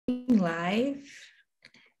Live.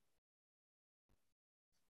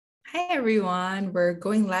 Hi everyone, we're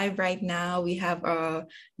going live right now. We have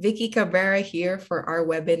Vicki Cabrera here for our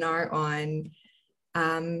webinar on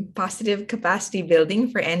positive capacity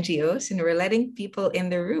building for NGOs, and we're letting people in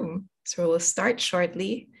the room. So we'll start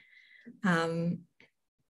shortly. Hi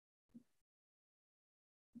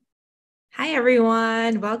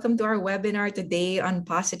everyone, welcome to our webinar today on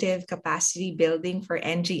positive capacity building for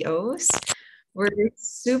NGOs. We're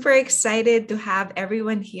super excited to have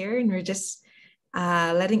everyone here, and we're just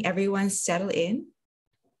letting everyone settle in.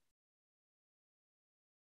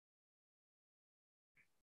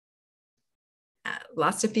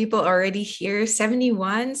 Lots of people already here,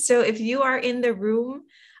 71. So if you are in the room,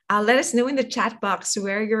 let us know in the chat box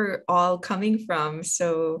where you're all coming from,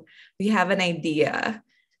 so we have an idea.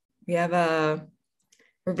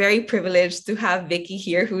 We're very privileged to have Vicki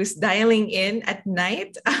here, who's dialing in at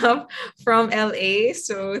night from LA.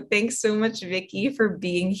 So thanks so much, Vicki, for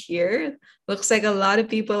being here. Looks like a lot of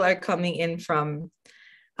people are coming in from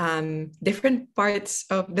different parts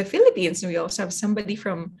of the Philippines. We also have somebody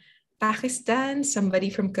from Pakistan,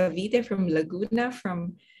 somebody from Cavite, from Laguna,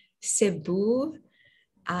 from Cebu,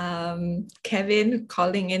 Kevin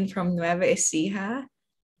calling in from Nueva Ecija,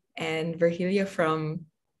 and Virgilia from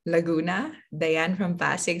Laguna, Diane from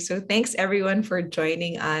Pasig. So thanks everyone for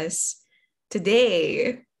joining us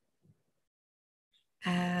today.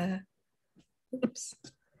 Oops.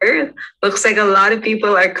 Looks like a lot of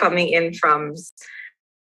people are coming in from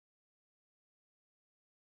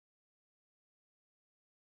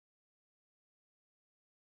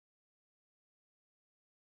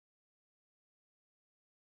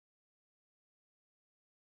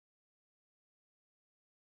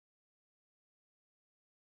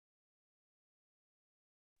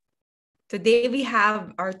Today we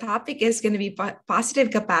have, our topic is going to be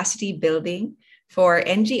positive capacity building for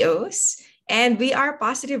NGOs, and we are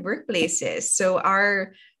positive workplaces. So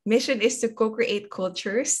our mission is to co-create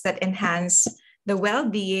cultures that enhance the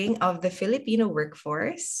well-being of the Filipino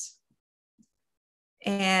workforce.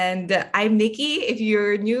 And I'm Nikki. If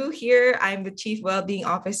you're new here, I'm the Chief Wellbeing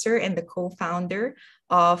Officer and the co-founder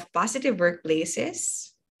of Positive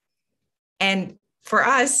Workplaces. And for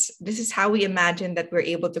us, this is how we imagine that we're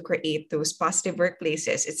able to create those positive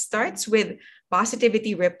workplaces. It starts with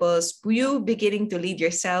positivity ripples, you beginning to lead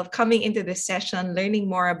yourself, coming into the session, learning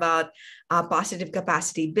more about positive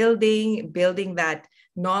capacity building that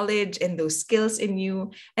knowledge and those skills in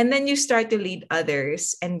you. And then you start to lead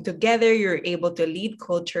others. And together, you're able to lead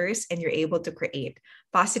cultures and you're able to create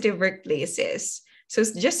positive workplaces. So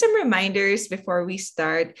just some reminders before we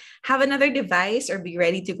start. Have another device or be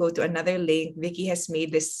ready to go to another link. Vicki has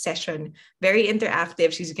made this session very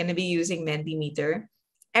interactive. She's going to be using Mentimeter.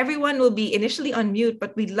 Everyone will be initially on mute,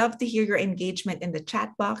 but we'd love to hear your engagement in the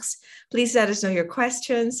chat box. Please let us know your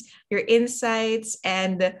questions, your insights,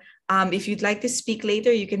 and if you'd like to speak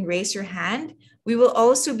later, you can raise your hand. We will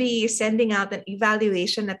also be sending out an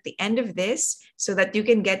evaluation at the end of this so that you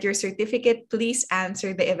can get your certificate. Please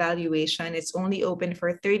answer the evaluation. It's only open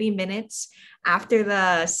for 30 minutes after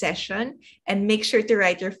the session, and make sure to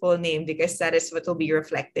write your full name because that is what will be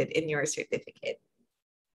reflected in your certificate.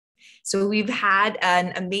 So we've had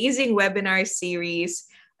an amazing webinar series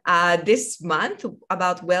this month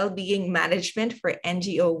about well-being management for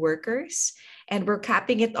NGO workers. And we're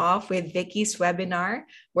capping it off with Vicki's webinar,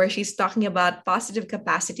 where she's talking about positive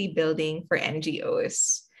capacity building for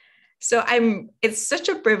NGOs. So it's such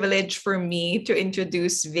a privilege for me to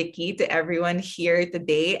introduce Vicki to everyone here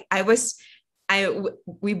today.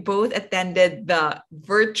 We both attended the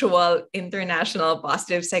virtual International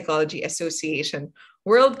Positive Psychology Association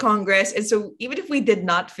World Congress. And so even if we did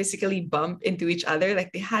not physically bump into each other,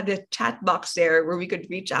 like they had a chat box there where we could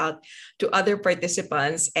reach out to other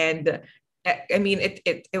participants. And I mean,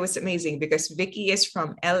 it was amazing because Vicki is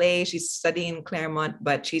from LA. She's studying in Claremont,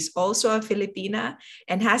 but she's also a Filipina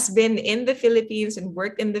and has been in the Philippines and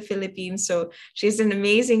worked in the Philippines. So she's an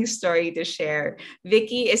amazing story to share.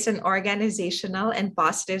 Vicki is an organizational and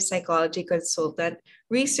positive psychology consultant,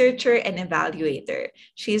 researcher, and evaluator.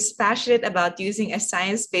 She's passionate about using a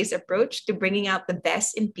science-based approach to bringing out the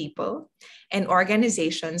best in people and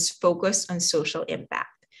organizations focused on social impact.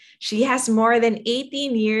 She has more than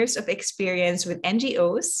 18 years of experience with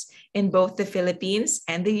NGOs in both the Philippines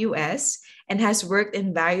and the US and has worked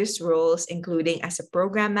in various roles, including as a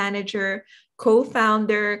program manager,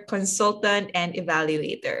 co-founder, consultant, and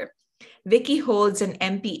evaluator. Vicki holds an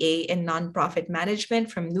MPA in Nonprofit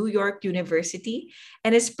Management from New York University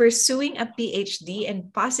and is pursuing a PhD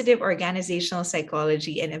in Positive Organizational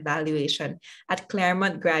Psychology and Evaluation at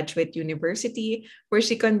Claremont Graduate University, where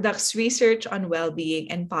she conducts research on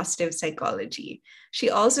well-being and positive psychology.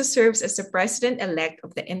 She also serves as the president-elect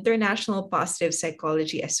of the International Positive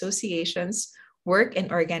Psychology Association's Work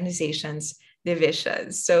and Organizations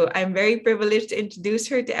divisions. So I'm very privileged to introduce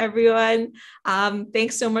her to everyone.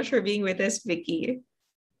 Thanks so much for being with us, Vicki.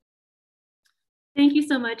 Thank you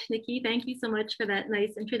so much, Nikki. Thank you so much for that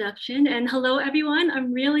nice introduction. And hello, everyone.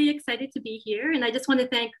 I'm really excited to be here. And I just want to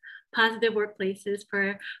thank Positive Workplaces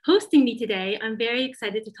for hosting me today. I'm very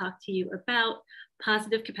excited to talk to you about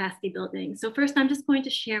positive capacity building. So first, I'm just going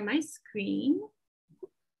to share my screen.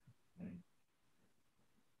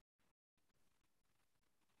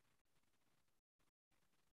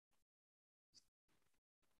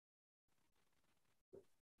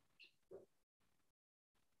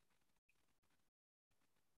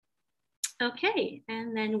 Okay,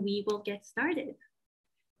 and then we will get started.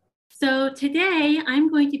 So today I'm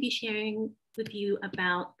going to be sharing with you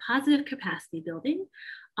about positive capacity building.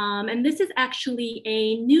 And this is actually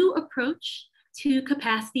a new approach to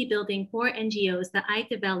capacity building for NGOs that I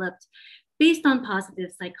developed based on positive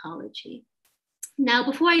psychology. Now,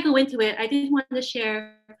 before I go into it, I did want to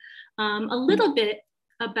share a little bit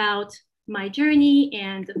about my journey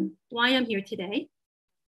and why I'm here today.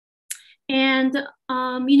 And,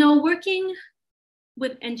 working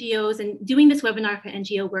with NGOs and doing this webinar for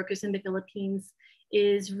NGO workers in the Philippines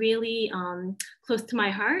is really close to my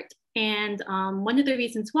heart. And one of the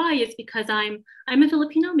reasons why is because I'm a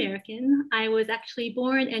Filipino American. I was actually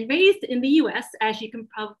born and raised in the US, as you can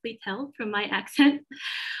probably tell from my accent.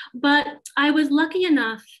 But I was lucky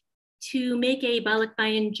enough to make a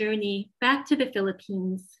balikbayan journey back to the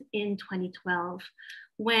Philippines in 2012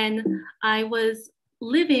 when I was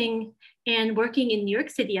living and working in New York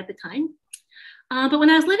City at the time. But when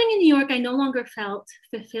I was living in New York, I no longer felt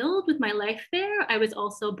fulfilled with my life there. I was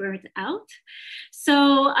also burnt out.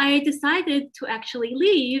 So I decided to actually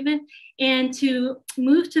leave and to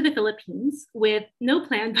move to the Philippines with no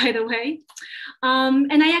plan, by the way.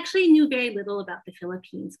 And I actually knew very little about the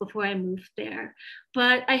Philippines before I moved there.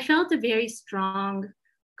 But I felt a very strong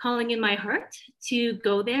calling in my heart to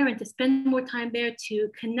go there and to spend more time there, to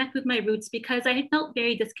connect with my roots, because I felt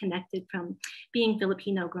very disconnected from being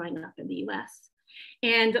Filipino growing up in the US.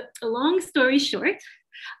 And a long story short,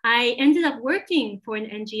 I ended up working for an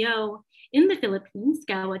NGO in the Philippines,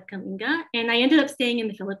 Gawad Kalinga, and I ended up staying in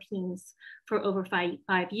the Philippines for over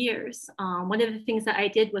five years. One of the things that I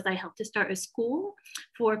did was I helped to start a school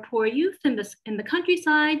for poor youth in the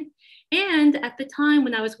countryside. And at the time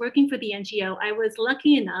when I was working for the NGO, I was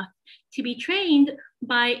lucky enough to be trained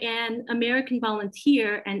by an American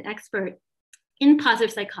volunteer and expert in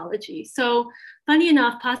positive psychology. So funny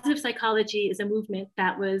enough, positive psychology is a movement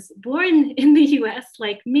that was born in the US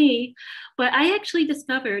like me, but I actually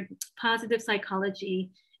discovered positive psychology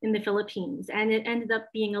in the Philippines. And it ended up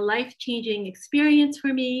being a life-changing experience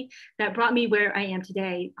for me that brought me where I am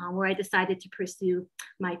today, where I decided to pursue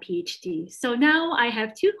my PhD. So now I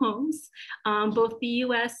have two homes, both the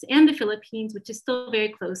US and the Philippines, which is still very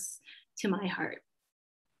close to my heart.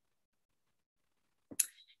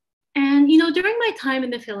 And, during my time in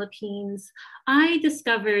the Philippines, I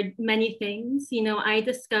discovered many things. I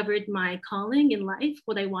discovered my calling in life,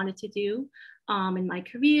 what I wanted to do in my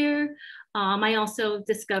career. I also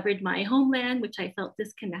discovered my homeland, which I felt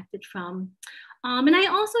disconnected from. And I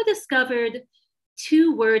also discovered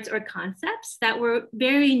two words or concepts that were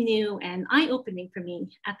very new and eye-opening for me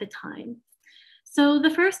at the time. So the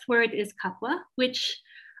first word is kapwa, which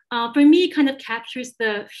for me kind of captures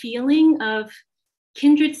the feeling of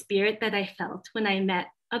kindred spirit that I felt when I met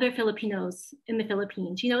other Filipinos in the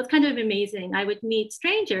Philippines. It's kind of amazing. I would meet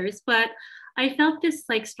strangers, but I felt this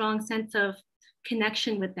strong sense of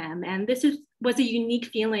connection with them. And this was a unique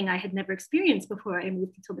feeling I had never experienced before I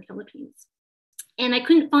moved to the Philippines. And I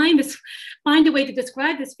couldn't find a way to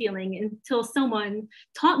describe this feeling until someone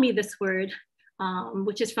taught me this word,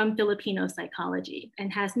 which is from Filipino psychology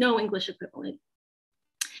and has no English equivalent.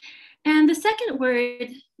 And the second word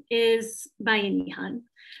is bayanihan,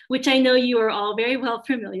 which I know you are all very well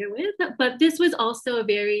familiar with, but this was also a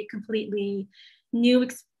very completely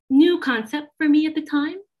new concept for me at the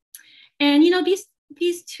time. And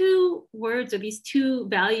these two words or these two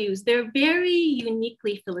values, they're very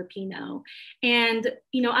uniquely Filipino. And,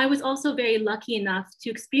 I was also very lucky enough to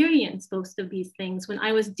experience both of these things when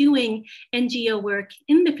I was doing NGO work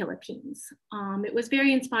in the Philippines. It was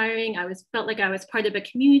very inspiring. Felt like I was part of a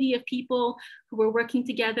community of people who were working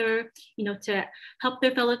together, to help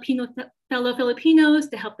their fellow Filipinos,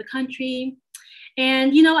 to help the country.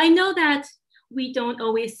 And, I know that we don't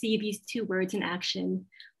always see these two words in action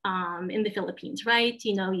in the Philippines, right?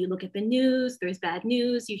 You look at the news, there's bad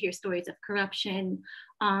news, you hear stories of corruption.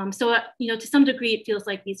 To some degree, it feels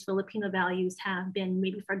like these Filipino values have been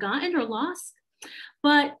maybe forgotten or lost.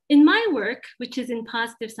 But in my work, which is in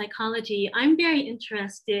positive psychology, I'm very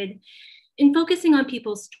interested in focusing on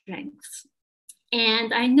people's strengths.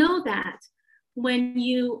 And I know that when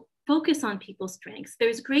you focus on people's strengths,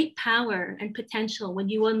 there's great power and potential when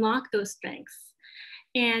you unlock those strengths.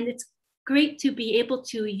 And it's great to be able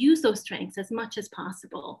to use those strengths as much as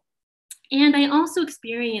possible. And I also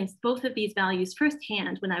experienced both of these values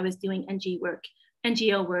firsthand when I was doing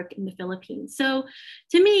NGO work in the Philippines. So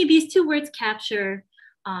to me, these two words capture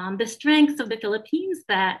the strengths of the Philippines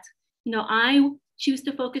that I choose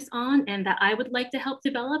to focus on and that I would like to help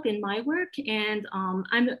develop in my work. And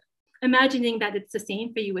I'm imagining that it's the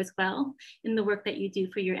same for you as well in the work that you do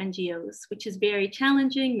for your NGOs, which is very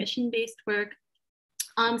challenging, mission-based work.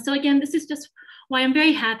 So again, this is just why I'm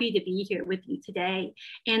very happy to be here with you today.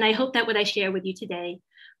 And I hope that what I share with you today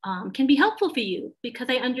can be helpful for you, because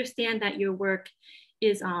I understand that your work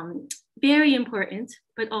is very important,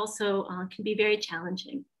 but also can be very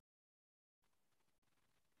challenging.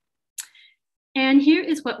 And here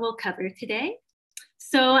is what we'll cover today.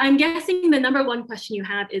 So I'm guessing the number one question you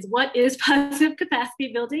have is, what is positive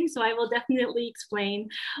capacity building? So I will definitely explain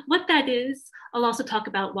what that is. I'll also talk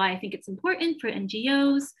about why I think it's important for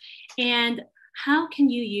NGOs and how can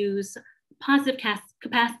you use positive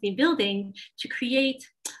capacity building to create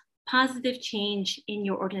positive change in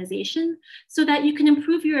your organization so that you can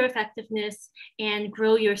improve your effectiveness and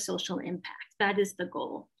grow your social impact. That is the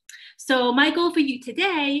goal. So my goal for you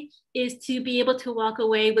today is to be able to walk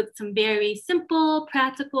away with some very simple,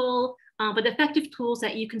 practical, but effective tools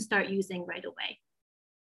that you can start using right away.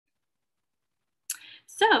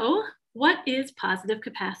 So what is positive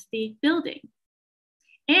capacity building?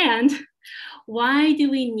 And why do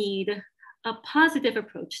we need a positive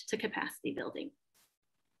approach to capacity building?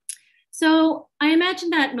 So I imagine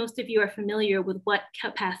that most of you are familiar with what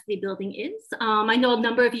capacity building is. I know a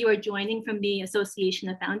number of you are joining from the Association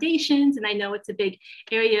of Foundations, and I know it's a big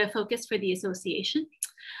area of focus for the association.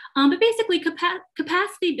 But basically,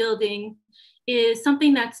 capacity building is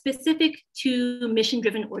something that's specific to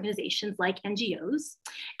mission-driven organizations like NGOs.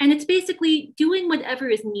 And it's basically doing whatever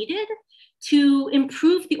is needed to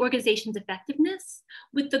improve the organization's effectiveness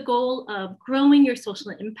with the goal of growing your social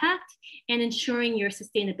impact and ensuring your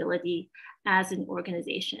sustainability as an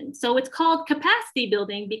organization. So it's called capacity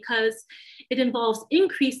building because it involves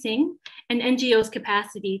increasing an NGO's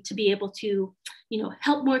capacity to be able to,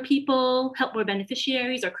 help more people, help more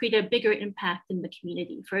beneficiaries, or create a bigger impact in the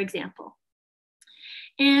community, for example.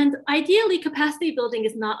 And ideally, capacity building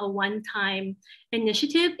is not a one-time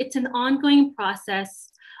initiative. It's an ongoing process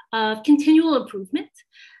of continual improvement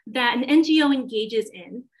that an NGO engages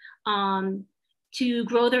in to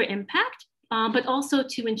grow their impact, but also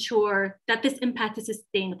to ensure that this impact is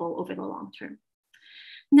sustainable over the long term.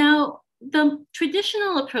 Now, the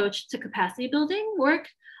traditional approach to capacity building work,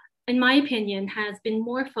 in my opinion, has been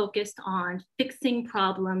more focused on fixing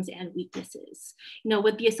problems and weaknesses,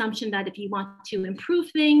 with the assumption that if you want to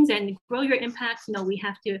improve things and grow your impact, we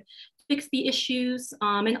have to fix the issues.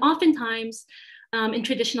 And oftentimes, in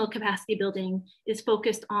traditional capacity building is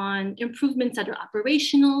focused on improvements that are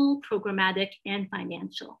operational, programmatic, and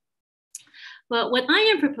financial. But what I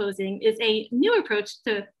am proposing is a new approach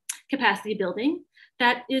to capacity building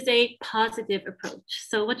that is a positive approach.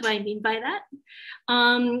 So what do I mean by that?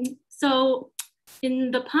 So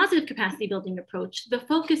in the positive capacity building approach, the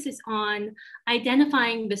focus is on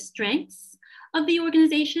identifying the strengths of the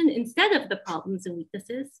organization instead of the problems and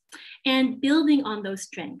weaknesses, and building on those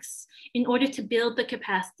strengths in order to build the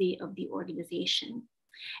capacity of the organization.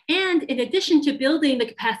 And in addition to building the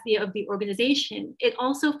capacity of the organization, it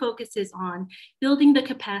also focuses on building the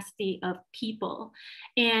capacity of people.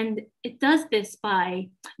 And it does this by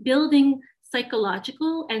building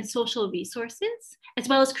psychological and social resources, as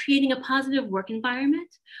well as creating a positive work environment,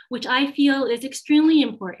 which I feel is extremely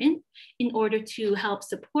important in order to help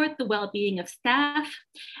support the well-being of staff,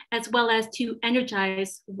 as well as to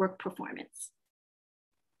energize work performance.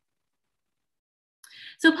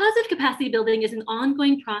 So positive capacity building is an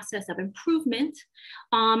ongoing process of improvement.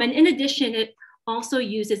 And in addition, it also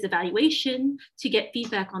uses evaluation to get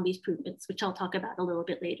feedback on these improvements, which I'll talk about a little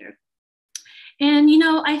bit later. And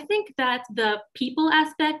I think that the people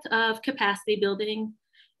aspect of capacity building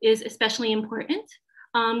is especially important.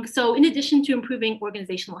 So in addition to improving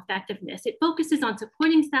organizational effectiveness, it focuses on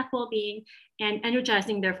supporting staff well-being and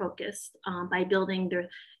energizing their focus by building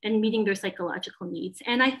and meeting their psychological needs.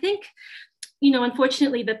 And I think,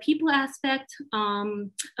 unfortunately, the people aspect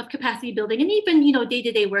of capacity building and even,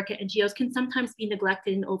 day-to-day work at NGOs can sometimes be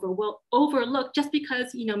neglected and overlooked just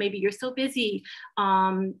because, maybe you're so busy,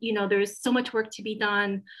 there's so much work to be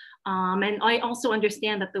done. And I also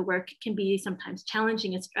understand that the work can be sometimes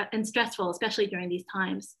challenging and stressful, especially during these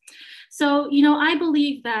times. So, I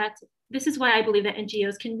believe that this is why I believe that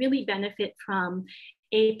NGOs can really benefit from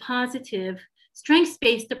a positive,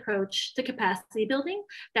 strengths-based approach to capacity building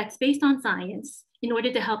that's based on science in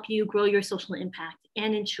order to help you grow your social impact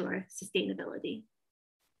and ensure sustainability.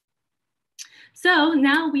 So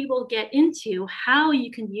now we will get into how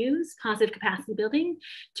you can use positive capacity building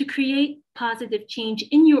to create positive change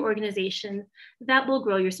in your organization that will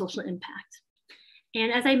grow your social impact.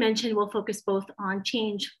 And as I mentioned, we'll focus both on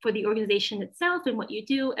change for the organization itself and what you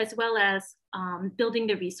do, as well as building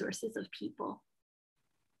the resources of people.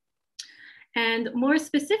 And more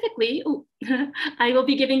specifically, I will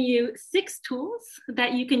be giving you 6 tools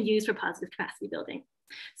that you can use for positive capacity building.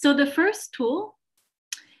 So the first tool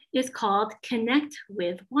is called Connect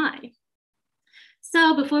with Why.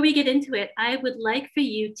 So before we get into it, I would like for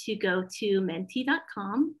you to go to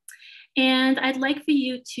menti.com, and I'd like for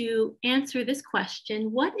you to answer this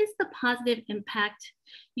question: what is the positive impact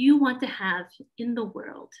you want to have in the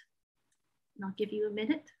world? And I'll give you a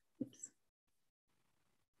minute. Oops.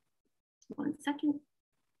 1 second.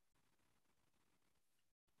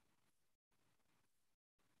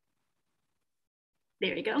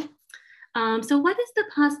 There we go. So what is the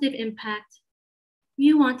positive impact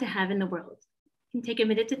you want to have in the world? You can take a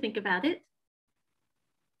minute to think about it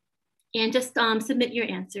and just submit your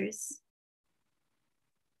answers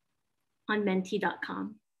on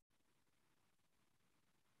menti.com.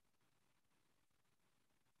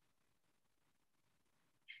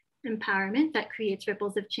 Empowerment that creates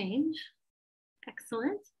ripples of change.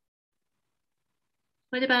 Excellent.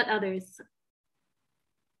 What about others?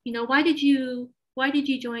 Why did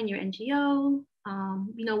you join your NGO?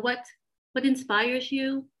 What inspires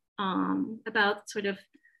you about sort of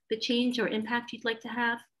the change or impact you'd like to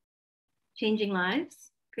have? Changing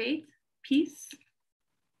lives, great. Peace,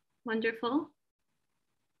 wonderful.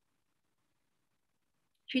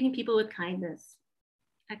 Treating people with kindness,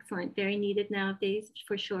 excellent, very needed nowadays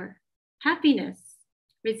for sure. Happiness,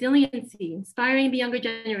 resiliency, inspiring the younger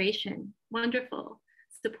generation, wonderful.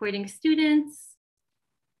 Supporting students,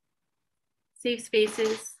 safe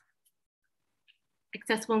spaces,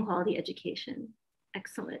 accessible and quality education,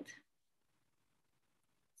 excellent.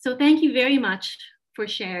 So thank you very much for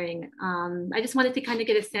sharing. I just wanted to kind of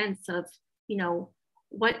get a sense of,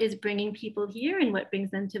 what is bringing people here and what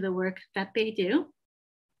brings them to the work that they do.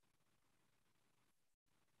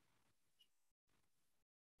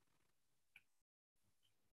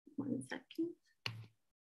 One second.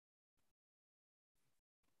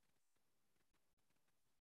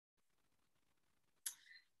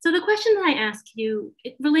 So the question that I ask you,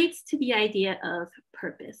 it relates to the idea of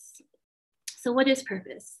purpose. So what is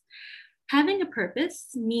purpose? Having a purpose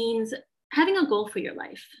means having a goal for your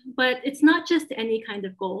life, but it's not just any kind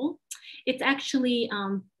of goal. It's actually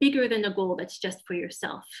bigger than a goal that's just for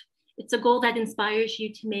yourself. It's a goal that inspires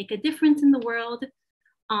you to make a difference in the world.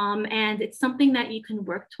 And it's something that you can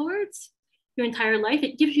work towards your entire life.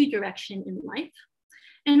 It gives you direction in life.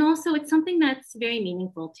 And also it's something that's very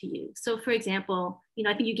meaningful to you. So for example,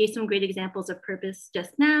 I think you gave some great examples of purpose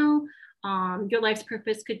just now. Your life's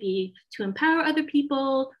purpose could be to empower other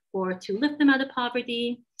people or to lift them out of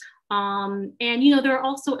poverty. And there are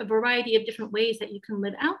also a variety of different ways that you can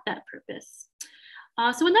live out that purpose.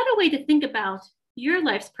 So another way to think about your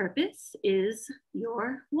life's purpose is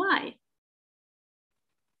your why.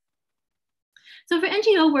 So for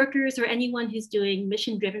NGO workers or anyone who's doing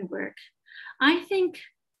mission-driven work, I think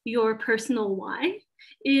your personal why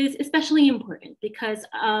is especially important because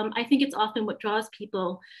I think it's often what draws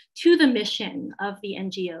people to the mission of the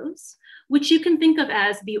NGOs, which you can think of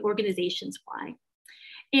as the organization's why.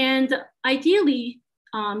 And ideally,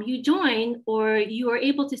 you join or you are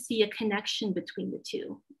able to see a connection between the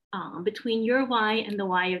two, between your why and the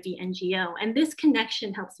why of the NGO. And this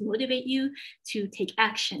connection helps motivate you to take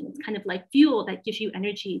action. It's kind of like fuel that gives you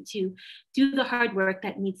energy to do the hard work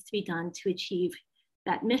that needs to be done to achieve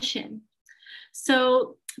that mission.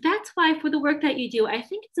 So that's why for the work that you do, I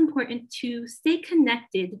think it's important to stay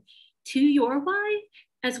connected to your why,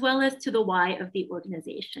 as well as to the why of the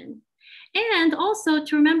organization. And also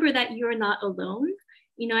to remember that you're not alone.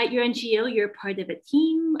 You know, at your NGO, you're part of a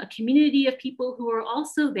team, a community of people who are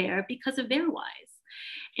also there because of their whys.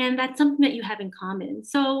 And that's something that you have in common.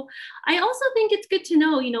 So I also think it's good to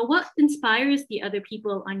know, you know, what inspires the other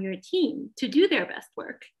people on your team to do their best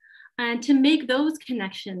work and to make those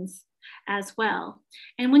connections as well.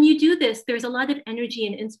 And when you do this, there's a lot of energy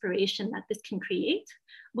and inspiration that this can create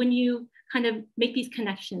when you kind of make these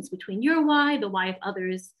connections between your why, the why of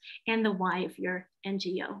others, and the why of your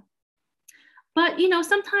NGO. But, you know,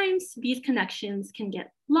 sometimes these connections can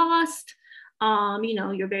get lost. You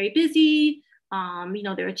know, you're very busy. You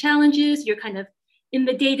know, there are challenges. You're kind of in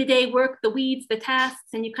the day-to-day work, the weeds, the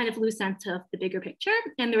tasks, and you kind of lose sense of the bigger picture,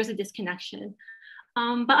 and there's a disconnection.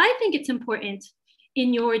 But I think it's important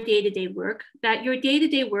in your day-to-day work that your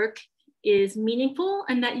day-to-day work is meaningful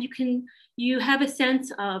and that you have a sense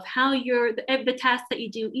of how the tasks that you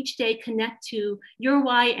do each day connect to your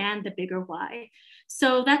why and the bigger why.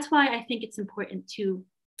 So that's why I think it's important to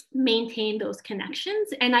maintain those connections.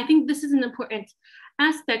 And I think this is an important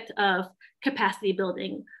aspect of capacity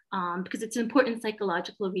building because it's an important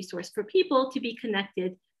psychological resource for people to be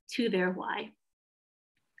connected to their why.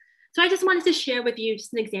 So I just wanted to share with you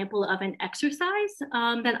just an example of an exercise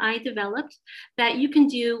that I developed that you can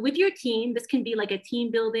do with your team. This can be like a team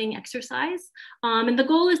building exercise. And the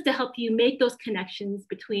goal is to help you make those connections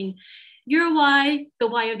between your why, the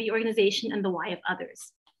why of the organization, and the why of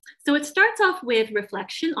others. So it starts off with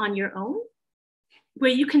reflection on your own,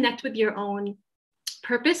 where you connect with your own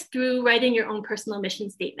purpose through writing your own personal mission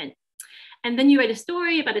statement. And then you write a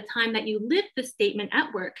story about a time that you lived the statement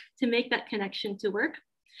at work to make that connection to work.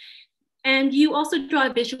 And you also draw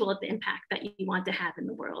a visual of the impact that you want to have in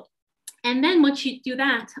the world. And then once you do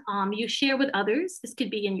that, you share with others. This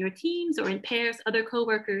could be in your teams or in pairs, other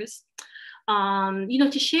coworkers, you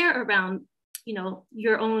know, to share around, you know,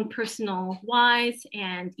 your own personal whys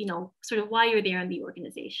and, you know, sort of why you're there in the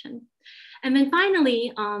organization. And then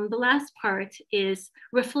finally, the last part is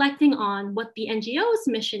reflecting on what the NGO's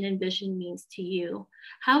mission and vision means to you,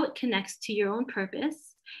 how it connects to your own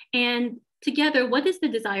purpose, and together, what is the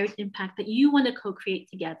desired impact that you want to co-create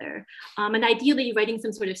together? And ideally writing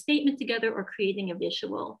some sort of statement together or creating a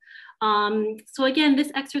visual. So again,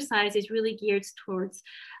 this exercise is really geared towards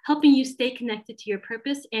helping you stay connected to your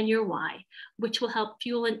purpose and your why, which will help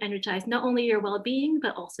fuel and energize not only your well-being,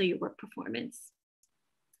 but also your work performance.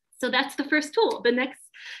 So that's the first tool. The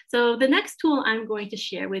next tool I'm going to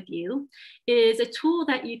share with you is a tool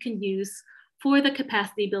that you can use for the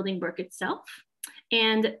capacity building work itself.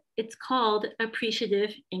 And it's called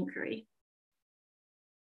appreciative inquiry.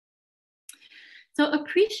 So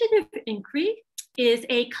appreciative inquiry is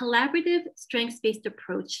a collaborative, strengths-based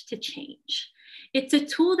approach to change. It's a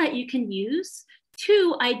tool that you can use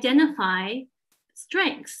to identify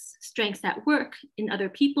strengths at work, in other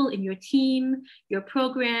people, in your team, your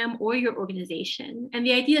program, or your organization. And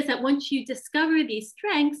the idea is that once you discover these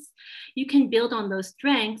strengths, you can build on those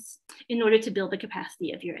strengths in order to build the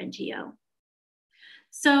capacity of your NGO.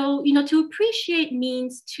 So, you know, to appreciate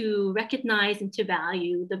means to recognize and to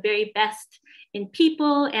value the very best in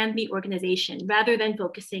people and the organization, rather than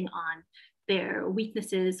focusing on their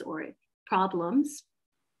weaknesses or problems.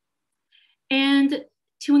 And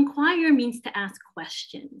to inquire means to ask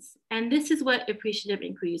questions. And this is what appreciative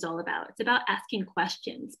inquiry is all about. It's about asking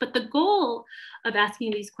questions. But the goal of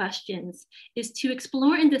asking these questions is to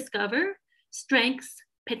explore and discover strengths,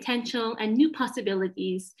 potential, and new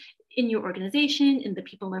possibilities in your organization, in the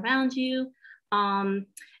people around you.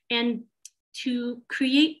 And to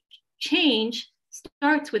create change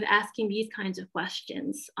starts with asking these kinds of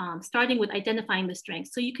questions, starting with identifying the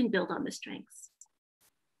strengths so you can build on the strengths.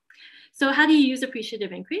 So how do you use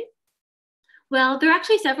appreciative inquiry? Well, there are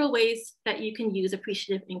actually several ways that you can use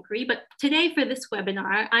appreciative inquiry, but today for this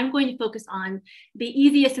webinar, I'm going to focus on the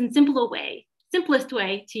easiest and simplest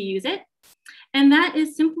way to use it. And that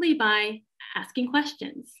is simply by asking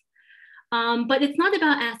questions. But it's not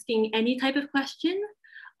about asking any type of question.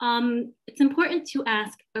 It's important to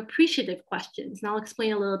ask appreciative questions, and I'll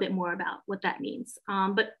explain a little bit more about what that means.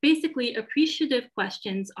 But basically, appreciative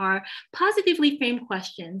questions are positively framed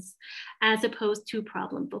questions as opposed to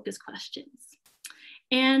problem-focused questions.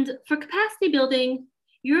 And for capacity building,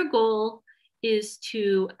 your goal is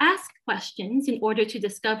to ask questions in order to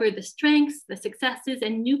discover the strengths, the successes,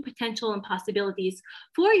 and new potential and possibilities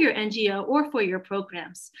for your NGO or for your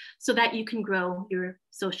programs so that you can grow your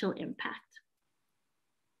social impact.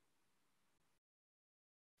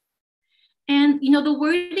 And you know, the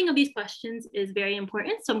wording of these questions is very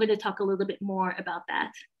important, so I'm going to talk a little bit more about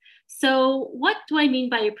that. So what do I mean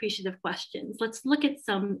by appreciative questions? Let's look at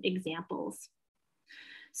some examples.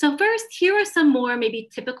 So first, here are some more maybe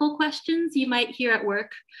typical questions you might hear at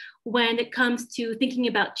work when it comes to thinking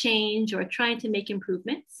about change or trying to make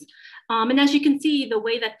improvements. And as you can see, the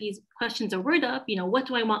way that these questions are worded up, what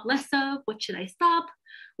do I want less of? What should I stop?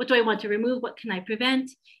 What do I want to remove? What can I prevent?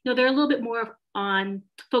 They're a little bit more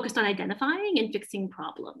focused on identifying and fixing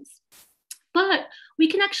problems. But we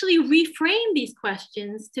can actually reframe these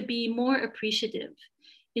questions to be more appreciative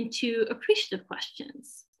into appreciative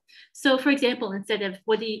questions. So for example, instead of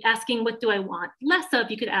asking what do I want less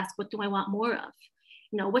of, you could ask what do I want more of?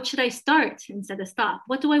 What should I start instead of stop?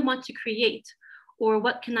 What do I want to create? Or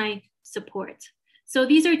what can I support? So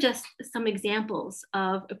these are just some examples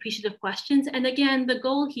of appreciative questions. And again, the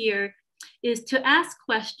goal here is to ask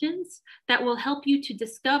questions that will help you to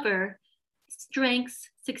discover strengths,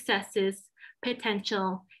 successes,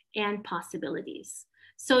 potential, and possibilities.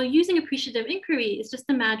 So using appreciative inquiry is just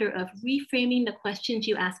a matter of reframing the questions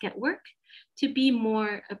you ask at work to be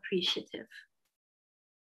more appreciative.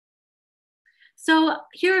 So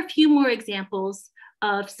here are a few more examples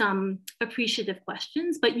of some appreciative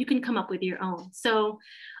questions, but you can come up with your own. So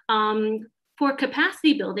for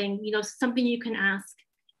capacity building, something you can ask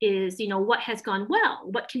is, what has gone well?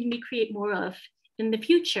 What can we create more of in the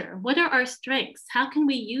future? What are our strengths? How can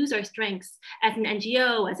we use our strengths as an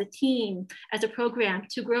NGO, as a team, as a program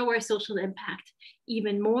to grow our social impact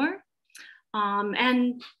even more?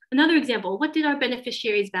 And another example, what did our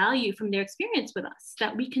beneficiaries value from their experience with us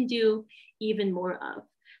that we can do even more of?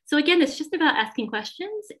 So again, it's just about asking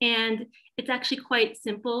questions, and it's actually quite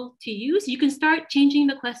simple to use. You can start changing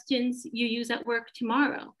the questions you use at work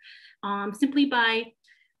tomorrow, simply by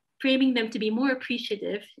framing them to be more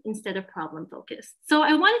appreciative instead of problem focused. So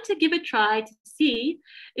I wanted to give a try to see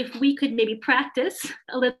if we could maybe practice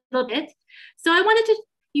a little bit. So I wanted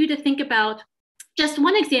you to think about just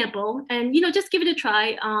one example and just give it a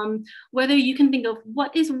try, whether you can think of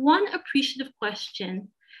what is one appreciative question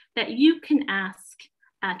that you can ask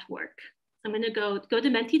at work. I'm going to go to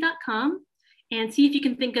menti.com and see if you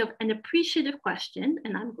can think of an appreciative question.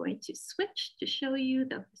 And I'm going to switch to show you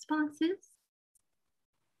the responses.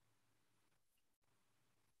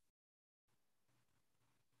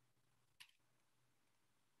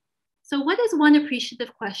 So what is one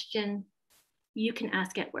appreciative question you can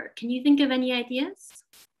ask at work? Can you think of any ideas?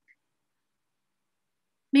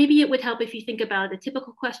 Maybe it would help if you think about a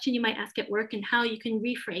typical question you might ask at work and how you can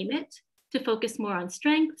reframe it to focus more on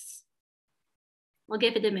strengths. I'll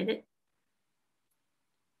give it a minute.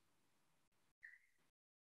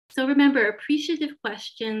 So remember, appreciative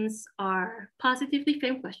questions are positively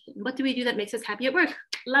framed questions. What do we do that makes us happy at work?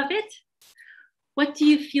 Love it. What do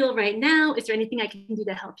you feel right now? Is there anything I can do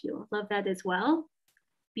to help you? Love that as well.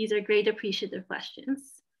 These are great appreciative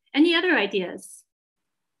questions. Any other ideas?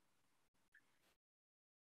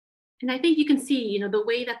 And I think you can see, the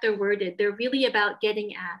way that they're worded, they're really about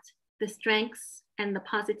getting at the strengths and the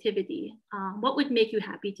positivity. What would make you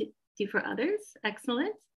happy to do for others?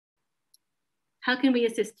 Excellent. How can we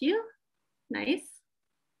assist you? Nice.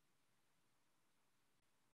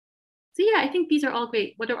 So yeah, I think these are all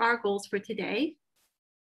great. What are our goals for today?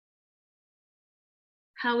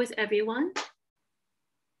 How is everyone?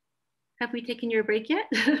 Have we taken your break yet?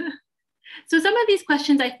 So some of these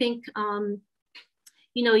questions, I think,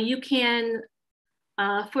 you can,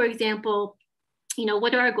 for example,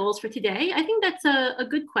 what are our goals for today? I think that's a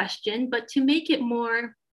good question, but to make it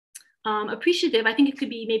more appreciative, I think it could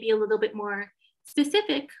be maybe a little bit more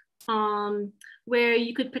specific, where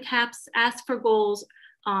you could perhaps ask for goals,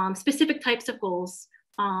 specific types of goals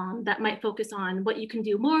that might focus on what you can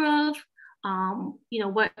do more of,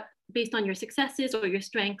 what based on your successes or your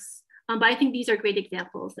strengths. But I think these are great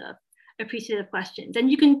examples of appreciative questions.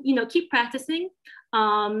 And you can, keep practicing.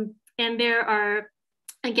 And there are,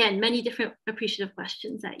 again, many different appreciative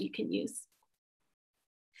questions that you can use.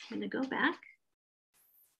 I'm going to go back.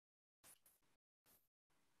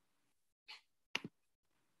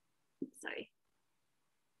 Sorry.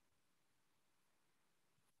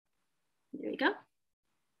 There we go.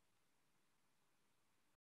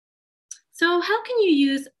 So how can you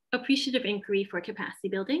use appreciative inquiry for capacity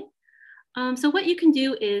building? So what you can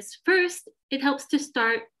do is, first, it helps to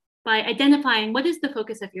start by identifying what is the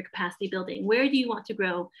focus of your capacity building. Where do you want to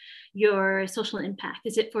grow your social impact?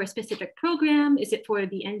 Is it for a specific program? Is it for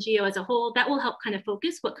the NGO as a whole? That will help kind of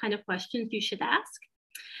focus what kind of questions you should ask.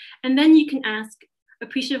 And then you can ask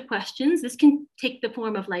appreciative questions. This can take the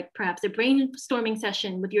form of perhaps a brainstorming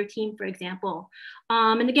session with your team, for example.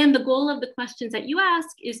 And again, the goal of the questions that you ask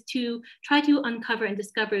is to try to uncover and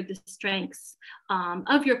discover the strengths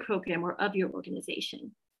of your program or of your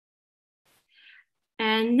organization.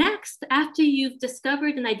 And next, after you've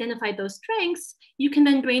discovered and identified those strengths, you can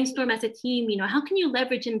then brainstorm as a team, how can you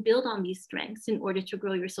leverage and build on these strengths in order to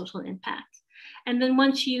grow your social impact? And then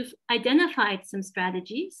once you've identified some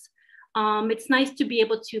strategies, it's nice to be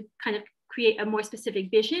able to kind of create a more specific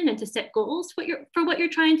vision and to set goals for what you're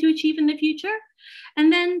trying to achieve in the future.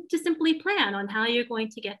 And then to simply plan on how you're going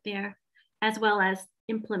to get there, as well as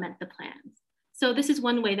implement the plans. So this is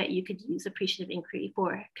one way that you could use appreciative inquiry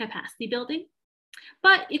for capacity building.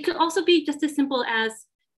 But it could also be just as simple as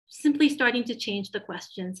simply starting to change the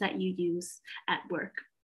questions that you use at work.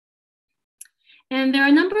 And there are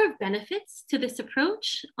a number of benefits to this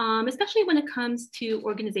approach, especially when it comes to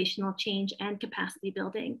organizational change and capacity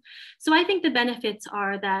building. So I think the benefits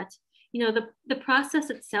are that the process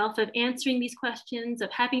itself of answering these questions,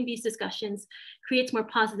 of having these discussions, creates more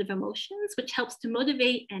positive emotions, which helps to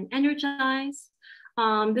motivate and energize.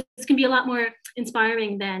 This can be a lot more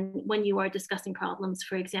inspiring than when you are discussing problems,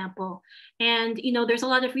 for example. And there's a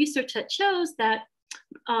lot of research that shows that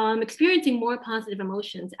experiencing more positive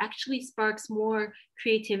emotions actually sparks more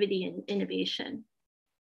creativity and innovation.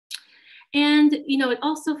 And it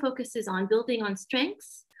also focuses on building on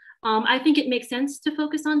strengths. I think it makes sense to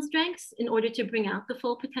focus on strengths in order to bring out the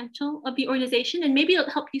full potential of the organization, and maybe it'll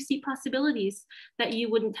help you see possibilities that you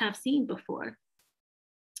wouldn't have seen before.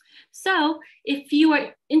 So if you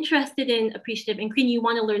are interested in appreciative inquiry and you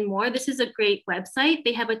want to learn more, this is a great website.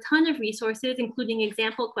 They have a ton of resources, including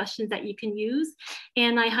example questions that you can use.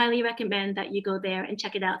 And I highly recommend that you go there and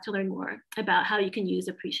check it out to learn more about how you can use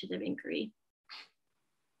appreciative inquiry.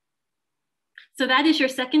 So that is your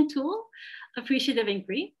second tool, appreciative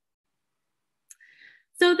inquiry.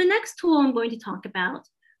 So the next tool I'm going to talk about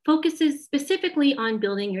focuses specifically on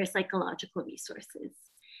building your psychological resources.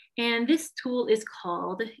 And this tool is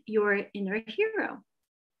called your inner hero.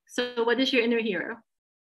 So what is your inner hero?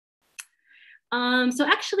 So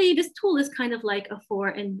actually this tool is kind of like a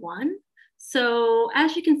 4-in-1. So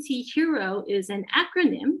as you can see, HERO is an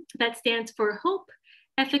acronym that stands for hope,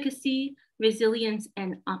 efficacy, resilience,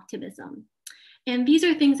 and optimism. And these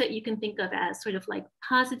are things that you can think of as sort of like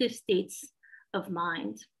positive states of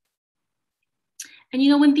mind. And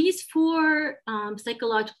when these four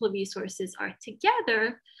psychological resources are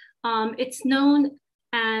together, it's known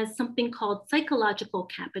as something called psychological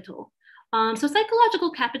capital. So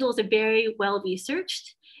psychological capital is very well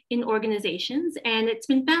researched in organizations, and it's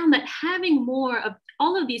been found that having more of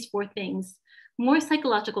all of these four things, more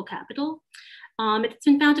psychological capital, it's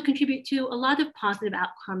been found to contribute to a lot of positive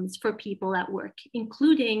outcomes for people at work,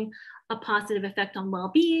 including a positive effect on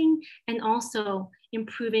well-being and also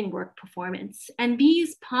improving work performance. And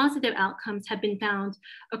these positive outcomes have been found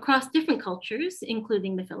across different cultures,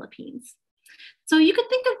 including the Philippines. So you could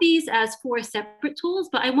think of these as four separate tools,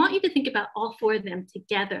 but I want you to think about all four of them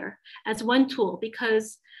together as one tool,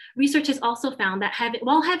 because research has also found that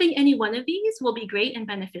while having any one of these will be great and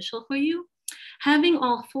beneficial for you, having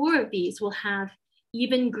all four of these will have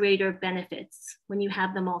even greater benefits when you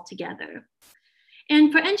have them all together.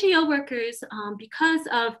 And for NGO workers, because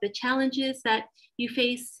of the challenges that you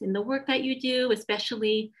face in the work that you do,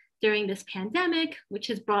 especially during this pandemic, which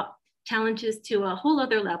has brought challenges to a whole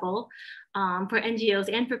other level for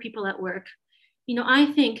NGOs and for people at work, I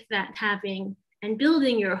think that having and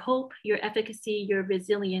building your hope, your efficacy, your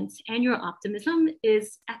resilience, and your optimism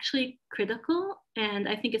is actually critical, and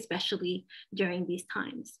I think especially during these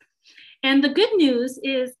times. And the good news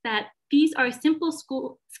is that these are simple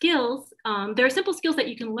skills. There are simple skills that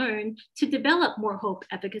you can learn to develop more hope,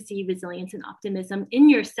 efficacy, resilience, and optimism in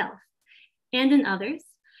yourself and in others,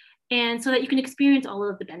 and so that you can experience all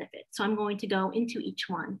of the benefits. So I'm going to go into each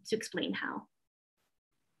one to explain how.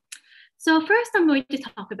 So first, I'm going to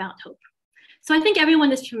talk about hope. So I think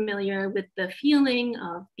everyone is familiar with the feeling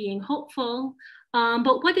of being hopeful,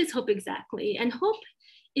 but what is hope exactly? And hope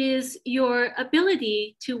is your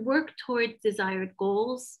ability to work toward desired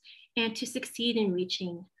goals and to succeed in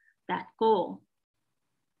reaching that goal.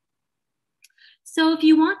 So if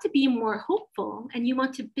you want to be more hopeful and you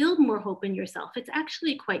want to build more hope in yourself, it's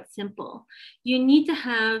actually quite simple. You need to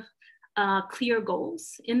have clear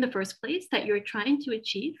goals in the first place that you're trying to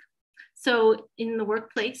achieve. So in the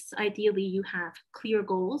workplace, ideally you have clear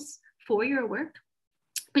goals for your work,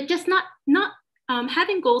 but just not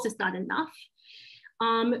having goals is not enough.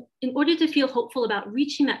 In order to feel hopeful about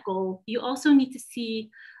reaching that goal, you also need to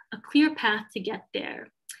see a clear path to get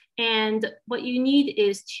there. And what you need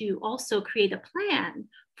is to also create a plan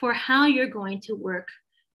for how you're going to work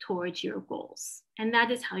towards your goals. And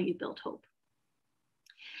that is how you build hope.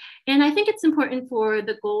 And I think it's important for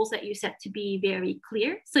the goals that you set to be very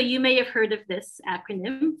clear. So you may have heard of this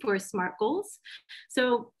acronym for SMART goals.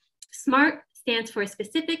 So SMART stands for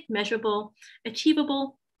specific, measurable,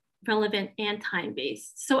 achievable, relevant, and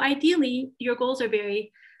time-based. So ideally, your goals are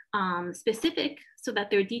very specific so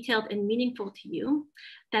that they're detailed and meaningful to you,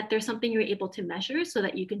 that there's something you're able to measure so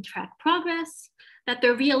that you can track progress, that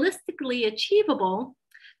they're realistically achievable,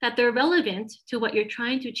 that they're relevant to what you're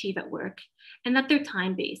trying to achieve at work, and that they're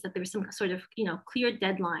time-based, that there's some sort of clear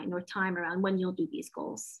deadline or time around when you'll do these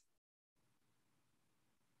goals.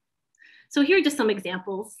 So here are just some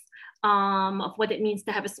examples of what it means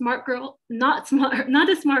to have a smart goal, not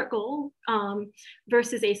a smart goal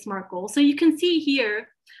versus a smart goal. So you can see here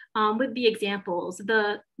with the examples,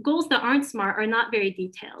 the goals that aren't smart are not very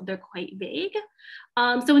detailed. They're quite vague.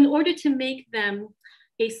 So in order to make them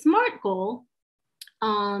a smart goal,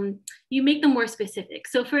 you make them more specific.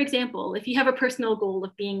 So for example, if you have a personal goal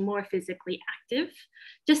of being more physically active,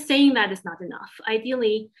 just saying that is not enough.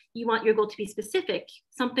 Ideally, you want your goal to be specific,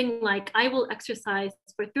 something like I will exercise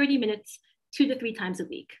for 30 minutes 2 to 3 times a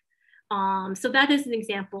week. So that is an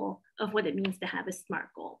example of what it means to have a SMART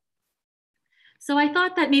goal. So I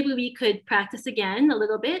thought that maybe we could practice again a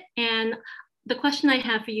little bit. And the question I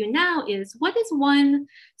have for you now is, what is one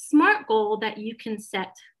SMART goal that you can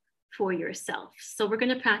set for yourself? So we're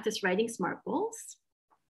going to practice writing SMART goals.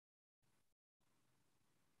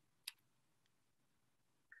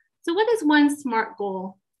 So what is one SMART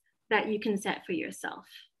goal that you can set for yourself?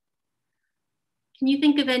 Can you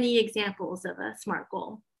think of any examples of a SMART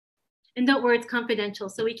goal? And don't worry, it's confidential,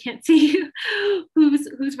 so we can't see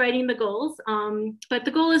who's writing the goals. But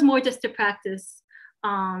the goal is more just to practice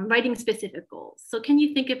writing specific goals. So can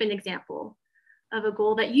you think of an example of a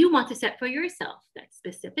goal that you want to set for yourself that's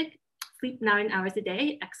specific? Sleep 9 hours a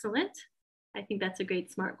day, excellent. I think that's a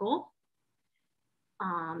great SMART goal.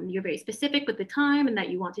 You're very specific with the time and that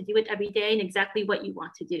you want to do it every day and exactly what you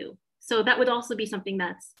want to do. So that would also be something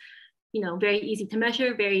that's very easy to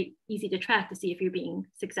measure, very easy to track to see if you're being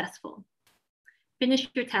successful. Finish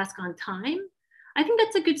your task on time. I think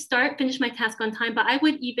that's a good start, finish my task on time, but I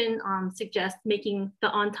would even suggest making the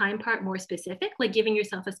on time part more specific, like giving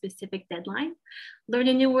yourself a specific deadline. Learn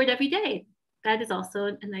a new word every day. That is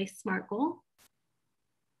also a nice SMART goal.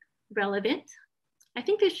 Relevant. I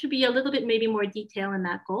think there should be a little bit maybe more detail in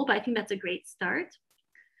that goal, but I think that's a great start.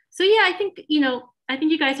 So yeah, I think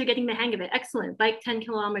you guys are getting the hang of it. Excellent. Bike 10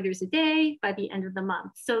 kilometers a day by the end of the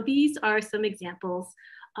month. So these are some examples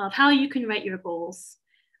of how you can write your goals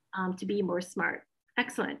to be more smart.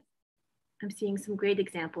 Excellent. I'm seeing some great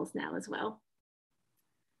examples now as well.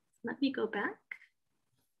 Let me go back.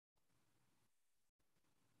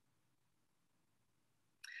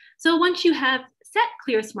 So once you have set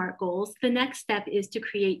clear SMART goals, the next step is to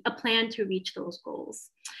create a plan to reach those goals.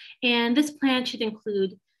 And this plan should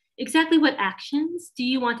include exactly what actions do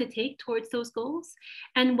you want to take towards those goals?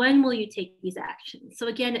 And when will you take these actions? So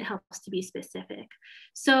again, it helps to be specific.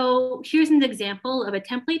 So here's an example of a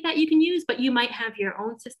template that you can use, but you might have your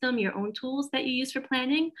own system, your own tools that you use for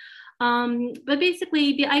planning. But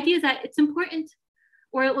basically the idea is that it's important,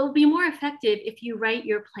 or it will be more effective if you write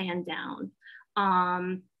your plan down.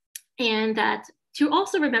 And that to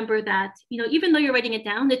also remember that, even though you're writing it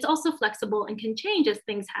down, it's also flexible and can change as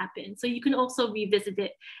things happen. So you can also revisit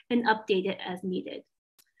it and update it as needed.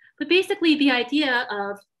 But basically the idea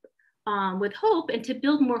of with hope and to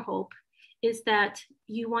build more hope is that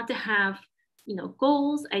you want to have,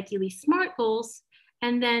 goals, ideally SMART goals,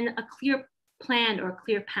 and then a clear plan or a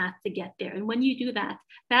clear path to get there. And when you do that,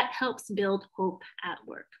 that helps build hope at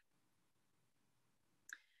work.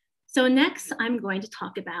 So next, I'm going to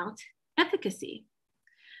talk about efficacy.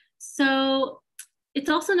 So it's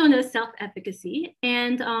also known as self-efficacy,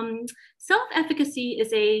 and self-efficacy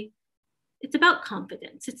it's about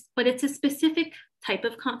confidence, but it's a specific type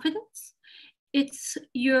of confidence. It's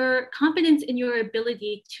your confidence in your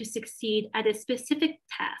ability to succeed at a specific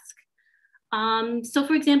task. So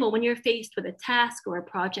for example, when you're faced with a task or a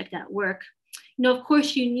project at work, of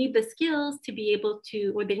course, you need the skills to be able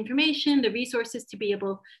to, or the information, the resources to be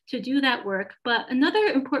able to do that work. But another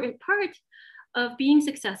important part of being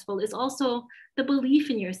successful is also the belief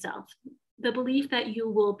in yourself, the belief that you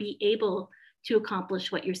will be able to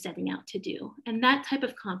accomplish what you're setting out to do. And that type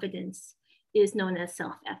of confidence is known as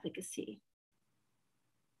self-efficacy.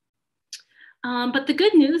 But the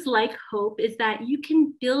good news, like hope, is that you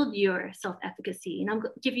can build your self-efficacy. And I'll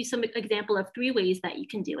give you some example of 3 ways that you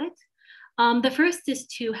can do it. The first is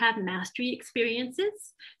to have mastery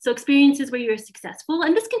experiences. So experiences where you're successful,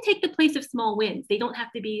 and this can take the place of small wins. They don't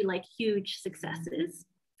have to be like huge successes.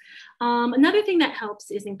 Another thing that helps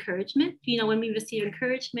is encouragement. When we receive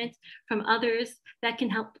encouragement from others, that can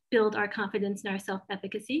help build our confidence and our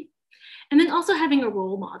self-efficacy. And then also having a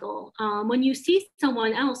role model. When you see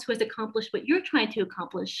someone else who has accomplished what you're trying to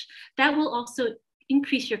accomplish, that will also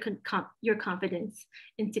increase your confidence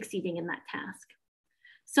in succeeding in that task.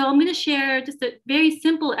 So I'm going to share just a very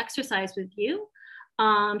simple exercise with you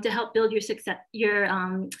to help build your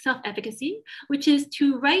self-efficacy, which is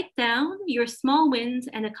to write down your small wins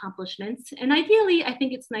and accomplishments. And ideally, I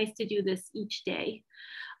think it's nice to do this each day.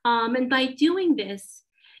 And by doing this,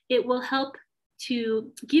 it will help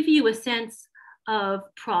to give you a sense of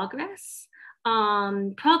progress,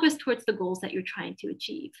 progress towards the goals that you're trying to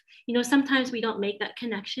achieve. You know, sometimes we don't make that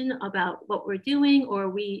connection about what we're doing, or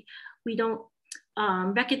we don't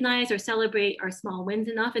recognize or celebrate our small wins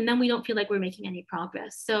enough, and then we don't feel like we're making any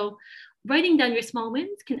progress. So writing down your small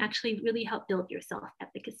wins can actually really help build your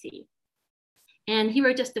self-efficacy. And here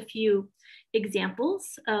are just a few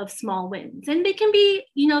examples of small wins. And they can be,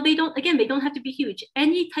 you know, they don't have to be huge.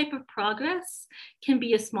 Any type of progress can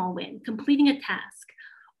be a small win: completing a task,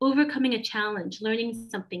 overcoming a challenge, learning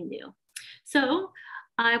something new. So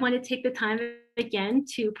I want to take the time again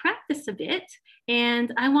to practice a bit.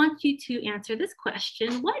 And I want you to answer this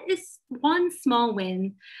question: what is one small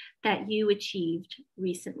win that you achieved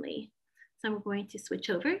recently? So I'm going to switch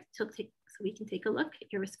over so we can take a look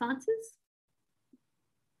at your responses.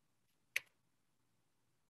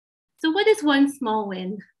 So what is one small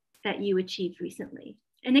win that you achieved recently?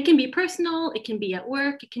 And it can be personal, it can be at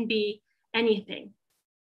work, it can be anything.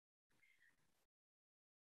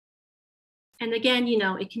 And again, you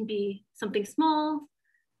know, it can be something small.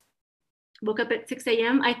 Woke up at 6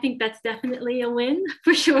 a.m. I think that's definitely a win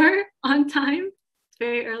for sure. On time, it's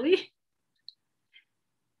very early.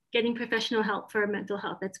 Getting professional help for mental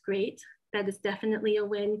health, that's great. That is definitely a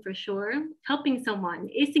win for sure. Helping someone,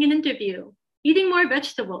 acing an interview, eating more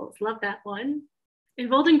vegetables, love that one.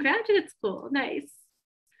 Enrolled in graduate school, nice.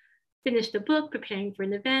 Finished a book, preparing for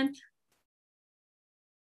an event.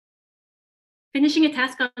 Finishing a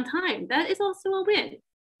task on time, that is also a win.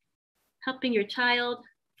 Helping your child,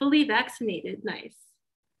 fully vaccinated, nice.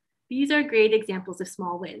 These are great examples of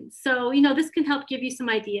small wins. So, you know, this can help give you some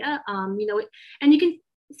idea, you know, and you can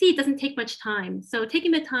see it doesn't take much time. So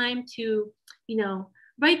taking the time to, you know,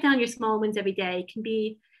 write down your small wins every day can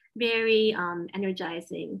be very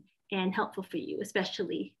energizing and helpful for you,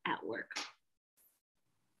 especially at work.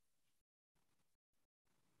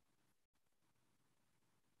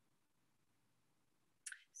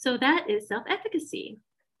 So that is self-efficacy.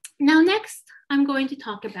 Now, next, I'm going to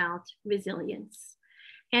talk about resilience.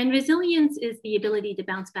 And resilience is the ability to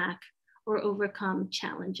bounce back or overcome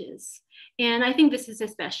challenges. And I think this is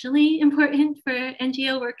especially important for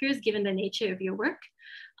NGO workers, given the nature of your work,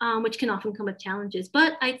 which can often come with challenges.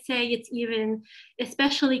 But I'd say it's even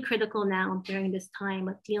especially critical now during this time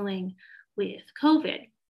of dealing with COVID.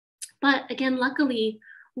 But again, luckily,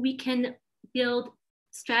 we can build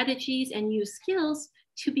strategies and use skills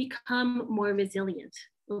to become more resilient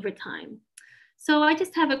over time. So I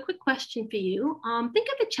just have a quick question for you. Think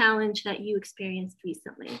of a challenge that you experienced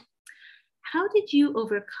recently. How did you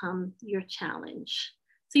overcome your challenge?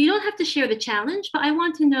 So you don't have to share the challenge, but I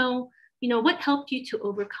want to know, you know, what helped you to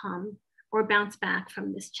overcome or bounce back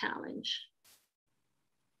from this challenge?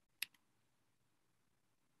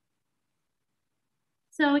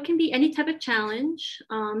 So it can be any type of challenge,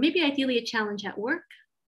 maybe ideally a challenge at work.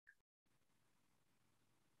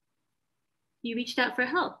 You reached out for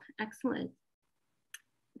help, excellent.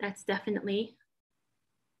 That's definitely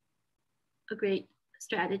a great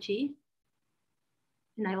strategy.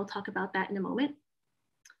 And I will talk about that in a moment.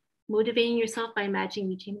 Motivating yourself by imagining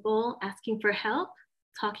reaching a goal, asking for help,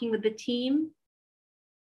 talking with the team.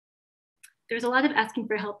 There's a lot of asking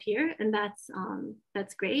for help here, and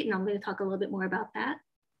that's great. And I'm going to talk a little bit more about that.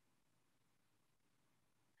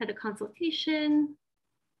 Had a consultation,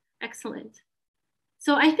 excellent.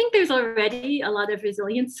 So I think there's already a lot of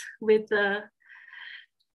resilience with the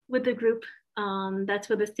group that's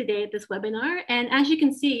with us today at this webinar. And as you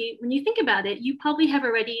can see, when you think about it, you probably have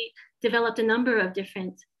already developed a number of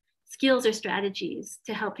different skills or strategies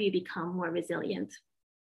to help you become more resilient.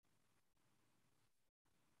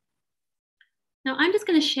 Now I'm just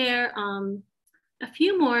going to share a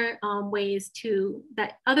few more other ways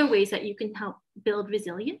that you can help build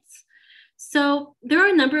resilience. So there are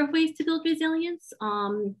a number of ways to build resilience.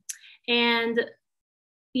 And,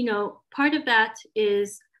 you know, part of that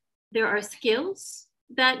is there are skills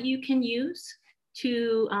that you can use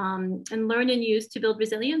to and learn and use to build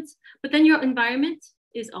resilience, but then your environment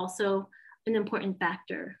is also an important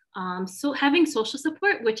factor. So having social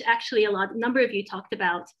support, which actually a number of you talked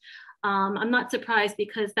about, I'm not surprised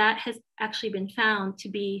because that has actually been found to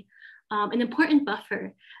be an important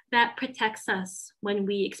buffer that protects us when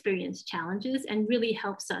we experience challenges and really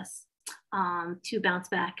helps us to bounce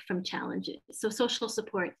back from challenges. So social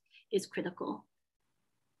support is critical.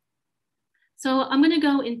 So I'm going to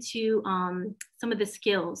go into some of the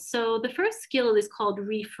skills. So the first skill is called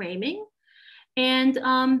reframing.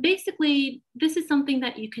 And basically, this is something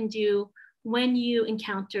that you can do when you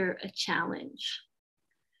encounter a challenge.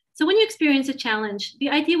 So when you experience a challenge, the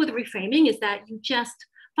idea with reframing is that you just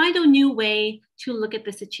find a new way to look at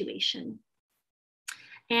the situation.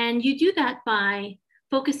 And you do that by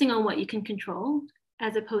focusing on what you can control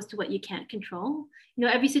as opposed to what you can't control. You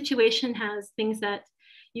know, every situation has things that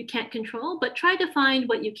you can't control, but try to find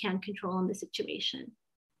what you can control in the situation.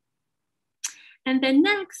 And then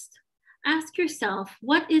next, ask yourself,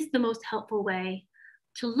 what is the most helpful way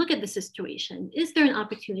to look at the situation? Is there an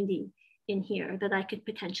opportunity in here that I could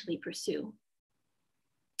potentially pursue?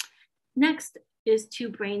 Next is to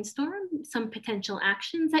brainstorm some potential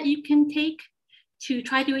actions that you can take to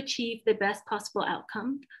try to achieve the best possible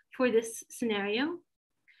outcome for this scenario.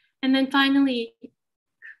 And then finally,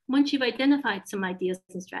 once you've identified some ideas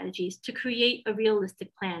and strategies, to create a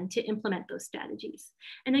realistic plan to implement those strategies.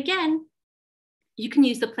 And again, you can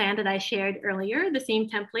use the plan that I shared earlier, the same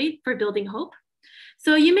template for building hope.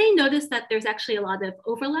 So you may notice that there's actually a lot of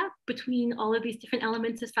overlap between all of these different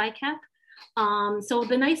elements of PSYCAP. So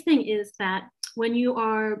the nice thing is that when you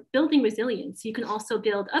are building resilience, you can also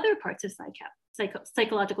build other parts of PSYCAP,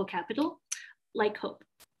 psychological capital, like hope.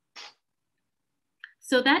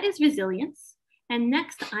 So that is resilience. And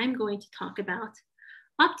next, I'm going to talk about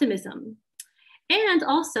optimism. And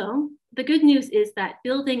also, the good news is that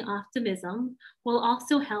building optimism will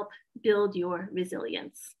also help build your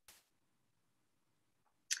resilience.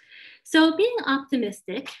 So being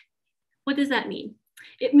optimistic, what does that mean?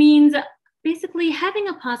 It means basically having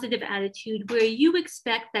a positive attitude where you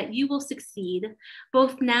expect that you will succeed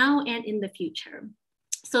both now and in the future.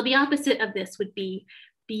 So the opposite of this would be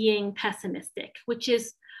being pessimistic, which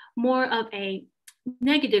is more of a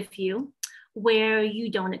negative view where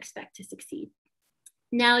you don't expect to succeed.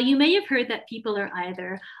 Now, you may have heard that people are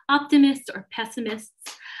either optimists or pessimists,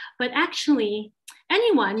 but actually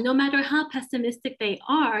anyone, no matter how pessimistic they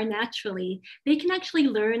are naturally, they can actually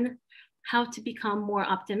learn how to become more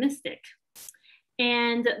optimistic.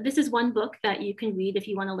 And this is one book that you can read if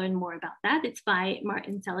you want to learn more about that. It's by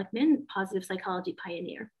Martin Seligman, Positive Psychology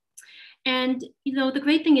Pioneer. And you know, the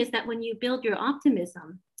great thing is that when you build your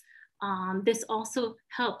optimism, this also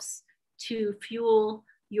helps to fuel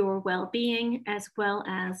your well-being as well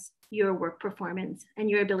as your work performance and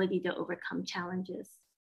your ability to overcome challenges.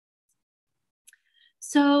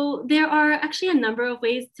 So there are actually a number of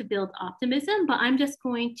ways to build optimism, but I'm just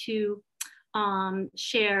going to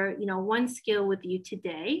share, one skill with you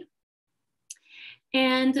today.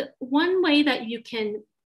 And one way that you can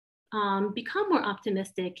become more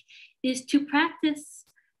optimistic is to practice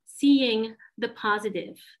seeing the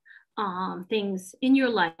positive things in your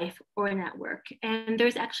life or in at work. And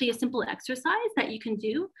there's actually a simple exercise that you can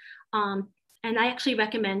do. And I actually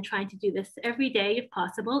recommend trying to do this every day if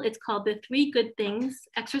possible. It's called the 3 Good Things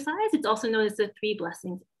exercise. It's also known as the 3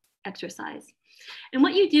 Blessings exercise. And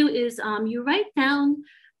what you do is you write down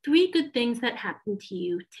 3 good things that happened to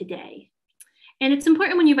you today. And it's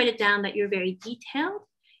important when you write it down that you're very detailed.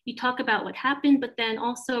 You talk about what happened, but then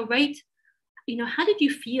also write, how did you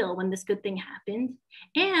feel when this good thing happened?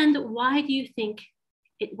 And why do you think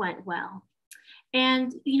it went well?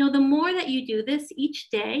 And, the more that you do this each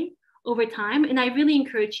day over time, and I really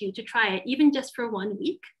encourage you to try it, even just for 1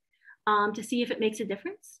 week, to see if it makes a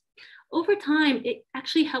difference. Over time, it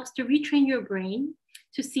actually helps to retrain your brain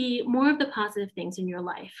to see more of the positive things in your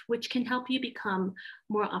life, which can help you become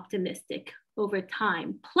more optimistic over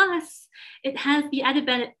time. Plus, it has the added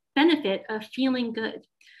benefit of feeling good.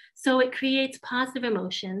 So it creates positive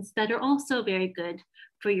emotions that are also very good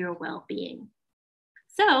for your well-being.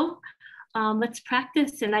 So let's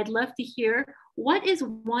practice, and I'd love to hear, what is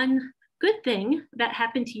one good thing that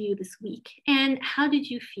happened to you this week, and how did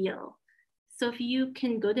you feel? So if you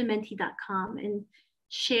can go to menti.com and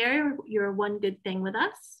share your one good thing with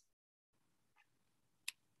us.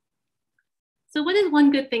 So what is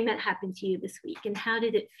one good thing that happened to you this week, and how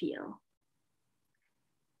did it feel?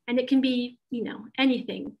 And it can be,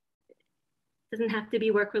 anything. It doesn't have to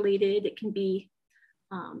be work related. It can be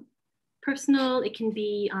personal. It can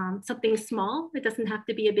be something small. It doesn't have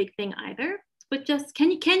to be a big thing either. But just,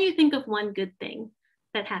 can you think of one good thing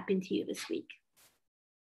that happened to you this week?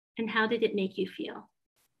 And how did it make you feel?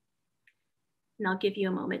 And I'll give you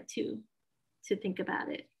a moment to think about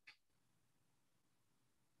it.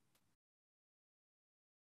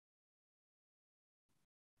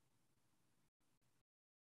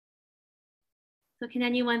 So can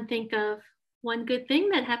anyone think of one good thing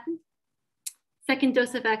that happened? Second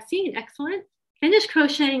dose of vaccine, excellent. Finish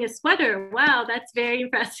crocheting a sweater, wow, that's very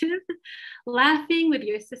impressive. Laughing with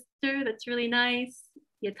your sister, that's really nice.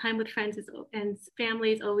 Your time with friends and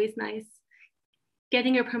family is always nice.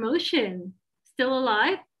 Getting a promotion, still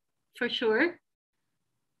alive, for sure.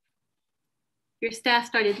 Your staff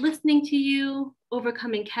started listening to you,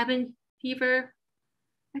 overcoming cabin fever.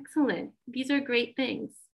 Excellent, these are great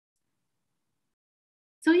things.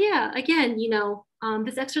 So yeah, again,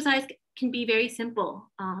 this exercise can be very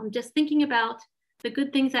simple. Just thinking about the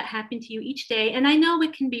good things that happen to you each day. And I know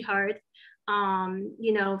it can be hard.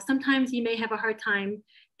 Sometimes you may have a hard time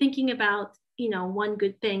thinking about, one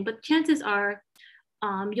good thing, but chances are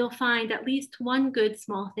you'll find at least one good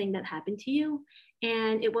small thing that happened to you,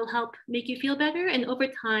 and it will help make you feel better. And over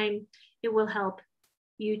time, it will help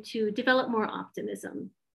you to develop more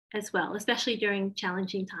optimism as well, especially during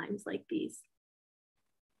challenging times like these.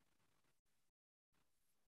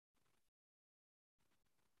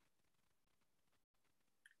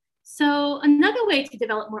 So another way to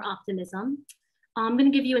develop more optimism, I'm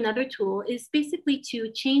going to give you another tool, is basically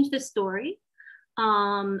to change the story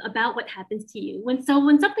about what happens to you. When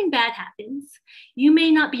something bad happens, you may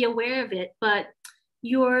not be aware of it, but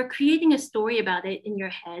you're creating a story about it in your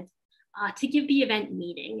head to give the event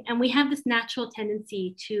meaning. And we have this natural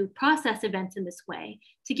tendency to process events in this way,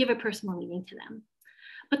 to give a personal meaning to them.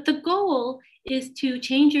 But the goal is to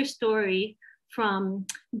change your story from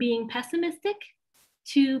being pessimistic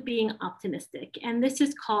to being optimistic. And this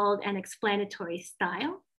is called an explanatory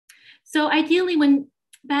style. So ideally, when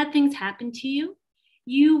bad things happen to you,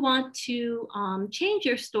 you want to change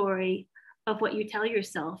your story of what you tell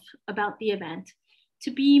yourself about the event to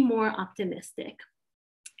be more optimistic.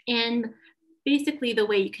 And basically the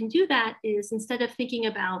way you can do that is, instead of thinking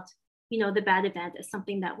about the bad event as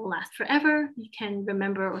something that will last forever, you can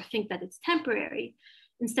remember or think that it's temporary.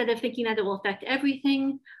 Instead of thinking that it will affect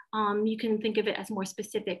everything, you can think of it as more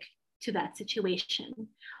specific to that situation.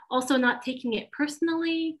 Also, not taking it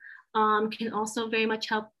personally can also very much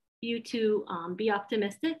help you to be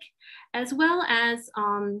optimistic, as well as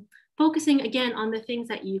focusing again on the things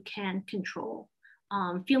that you can control.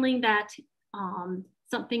 Feeling that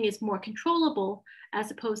something is more controllable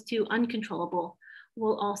as opposed to uncontrollable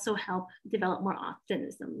will also help develop more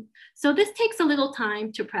optimism. So this takes a little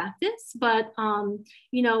time to practice, but I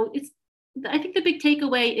think the big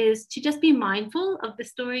takeaway is to just be mindful of the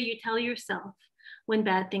story you tell yourself when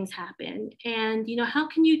bad things happen, and how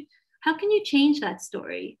can you change that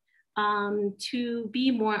story to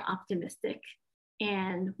be more optimistic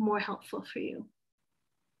and more helpful for you.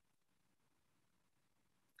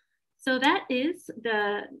 So that is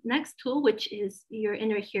the next tool, which is your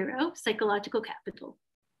inner hero, psychological capital.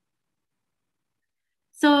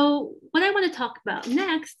 So what I want to talk about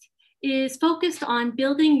next is focused on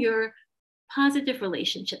building your positive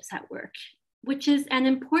relationships at work, which is an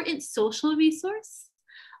important social resource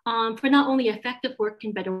for not only effective work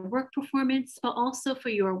and better work performance, but also for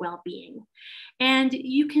your well-being. And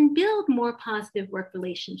you can build more positive work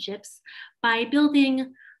relationships by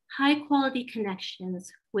building high-quality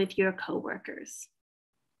connections with your coworkers.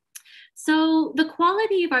 So the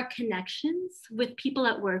quality of our connections with people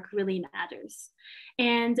at work really matters.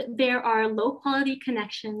 And there are low quality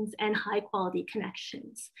connections and high quality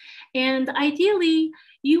connections. And ideally,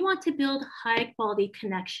 you want to build high quality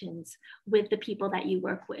connections with the people that you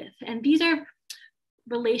work with. And these are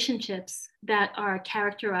relationships that are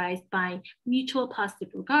characterized by mutual positive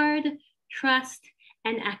regard, trust,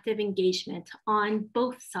 and active engagement on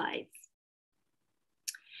both sides.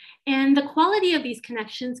 And the quality of these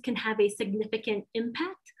connections can have a significant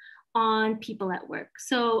impact on people at work.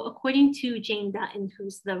 So according to Jane Dutton,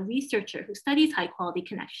 who's the researcher who studies high quality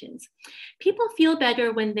connections, people feel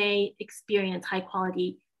better when they experience high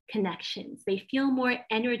quality connections. They feel more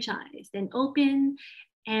energized and open,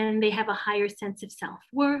 and they have a higher sense of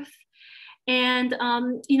self-worth. And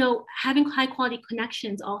having high quality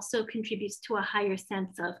connections also contributes to a higher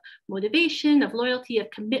sense of motivation, of loyalty, of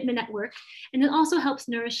commitment at work. And it also helps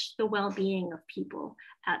nourish the well-being of people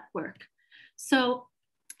at work. So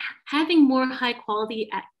having more high quality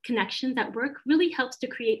connections at work really helps to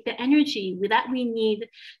create the energy that we need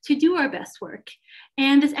to do our best work.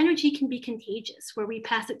 And this energy can be contagious, where we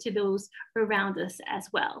pass it to those around us as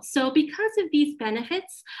well. So because of these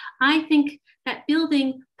benefits, I think that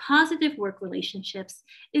building positive work relationships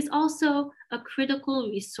is also a critical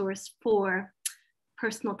resource for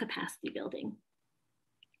personal capacity building.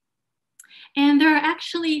 And there are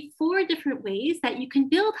actually 4 different ways that you can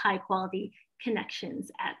build high quality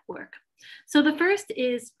connections at work. So the first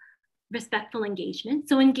is respectful engagement.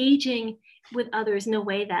 So engaging with others in a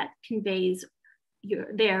way that conveys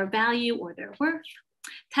their value or their worth.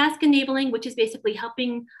 Task enabling, which is basically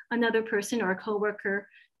helping another person or a coworker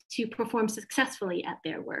to perform successfully at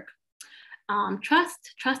their work.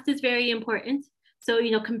 Trust is very important. So,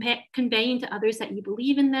 conveying to others that you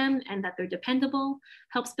believe in them and that they're dependable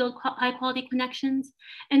helps build high quality connections.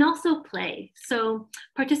 And also play. So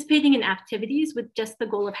participating in activities with just the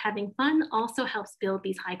goal of having fun also helps build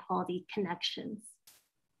these high quality connections.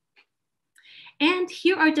 And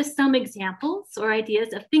here are just some examples or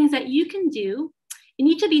ideas of things that you can do in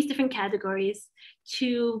each of these different categories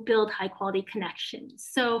to build high quality connections.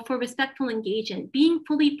 So for respectful engagement, being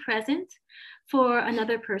fully present for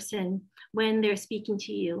another person when they're speaking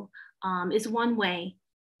to you is one way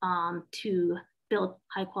to build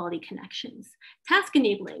high quality connections. Task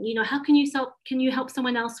enabling, how can you help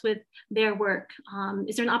someone else with their work?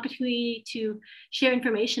 Is there an opportunity to share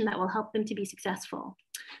information that will help them to be successful?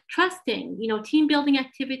 Trusting, team building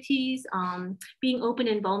activities, being open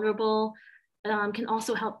and vulnerable can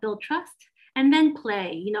also help build trust. And then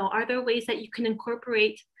play, are there ways that you can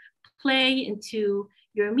incorporate play into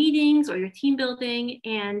your meetings or your team building?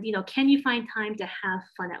 And, can you find time to have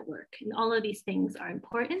fun at work? And all of these things are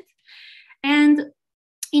important. And,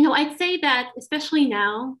 I'd say that especially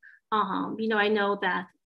now, I know that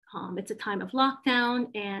it's a time of lockdown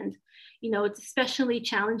and, it's especially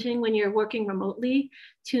challenging when you're working remotely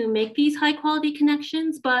to make these high quality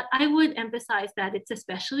connections, but I would emphasize that it's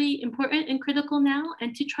especially important and critical now,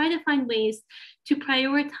 and to try to find ways to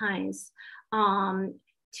prioritize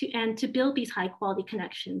to build these high quality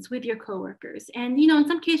connections with your coworkers. And, in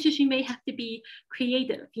some cases you may have to be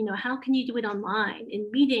creative. How can you do it online,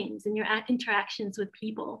 in meetings, in your interactions with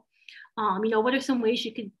people? What are some ways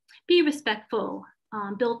you could be respectful,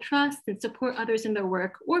 build trust and support others in their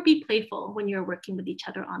work, or be playful when you're working with each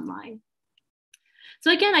other online?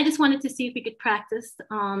 So again, I just wanted to see if we could practice,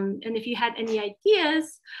 and if you had any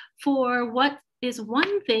ideas for what is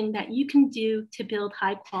one thing that you can do to build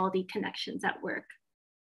high quality connections at work.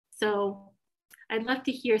 So I'd love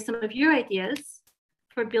to hear some of your ideas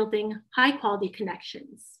for building high quality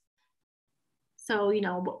connections. So,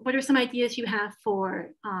 what are some ideas you have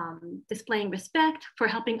for displaying respect, for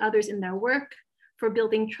helping others in their work, for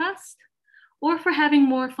building trust, or for having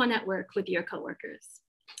more fun at work with your coworkers?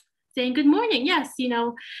 Saying good morning, yes,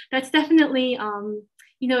 that's definitely,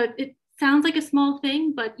 it sounds like a small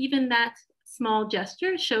thing, but even that small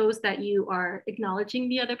gesture shows that you are acknowledging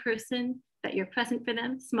the other person, that you're present for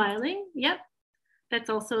them. Smiling, yep, that's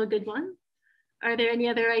also a good one. Are there any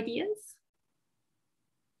other ideas?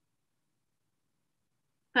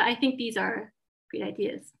 But I think these are great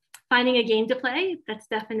ideas. Finding a game to play, that's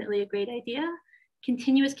definitely a great idea.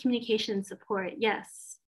 Continuous communication and support,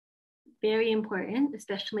 yes, very important,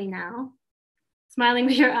 especially now. Smiling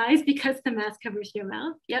with your eyes because the mask covers your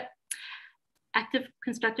mouth, yep. Active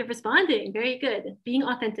constructive responding, very good. Being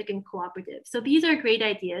authentic and cooperative. So these are great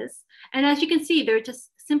ideas. And as you can see, they're just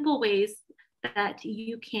simple ways that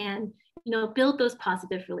you can, build those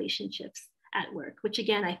positive relationships at work, which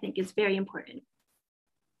again, I think is very important.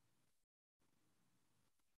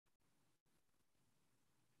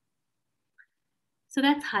 So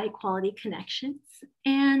that's high quality connections.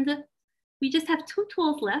 And we just have 2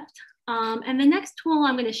 tools left. And the next tool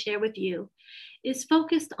I'm going to share with you is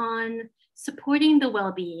focused on supporting the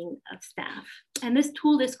well-being of staff. And this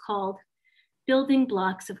tool is called Building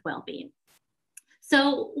Blocks of Well-being.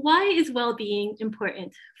 So why is well-being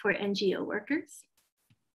important for NGO workers?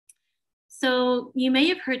 So you may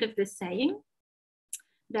have heard of this saying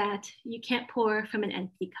that you can't pour from an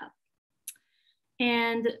empty cup.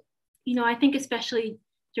 And I think especially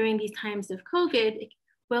during these times of COVID,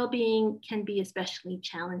 well-being can be especially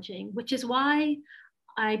challenging, which is why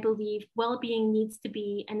I believe well-being needs to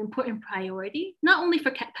be an important priority, not only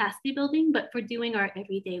for capacity building, but for doing our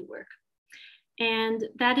everyday work. And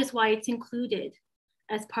that is why it's included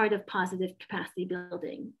as part of positive capacity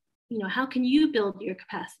building. How can you build your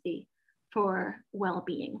capacity for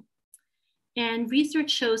well-being? And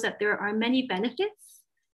research shows that there are many benefits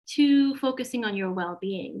to focusing on your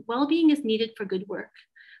well-being. Well-being is needed for good work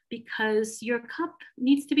because your cup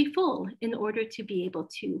needs to be full in order to be able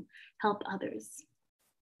to help others.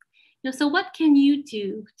 So what can you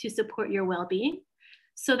do to support your well-being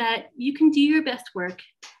so that you can do your best work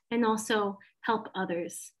and also help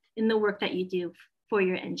others in the work that you do for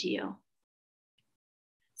your NGO?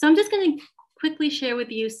 So I'm just going to quickly share with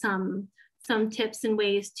you some some tips and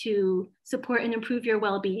ways to support and improve your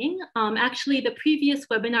well-being. Actually, the previous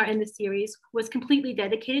webinar in the series was completely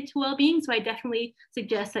dedicated to well-being, so I definitely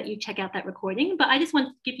suggest that you check out that recording, but I just want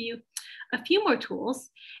to give you a few more tools.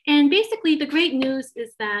 And basically, the great news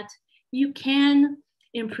is that you can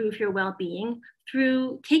improve your well-being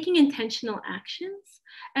through taking intentional actions,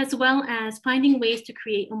 as well as finding ways to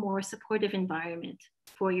create a more supportive environment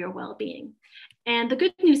for your well-being. And the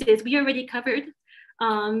good news is we already covered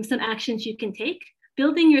some actions you can take.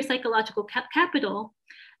 Building your psychological capital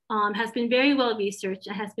has been very well researched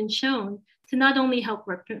and has been shown to not only help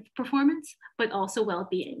work performance, but also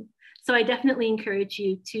well-being. So I definitely encourage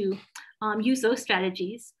you to use those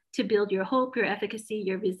strategies to build your hope, your efficacy,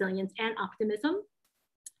 your resilience, and optimism.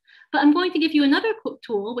 But I'm going to give you another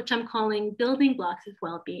tool, which I'm calling building blocks of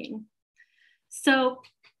well-being. So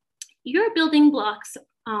your building blocks,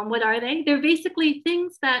 what are they? They're basically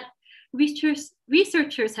things that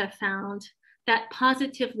researchers have found that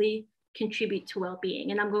positively contribute to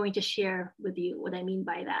well-being. And I'm going to share with you what I mean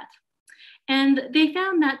by that. And they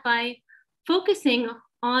found that by focusing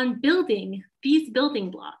on building these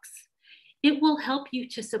building blocks, it will help you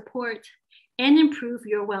to support and improve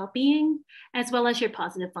your well-being, as well as your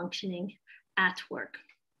positive functioning at work.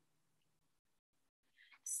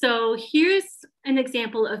 So here's an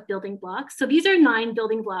example of building blocks. So these are 9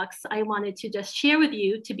 building blocks I wanted to just share with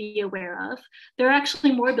you to be aware of. There are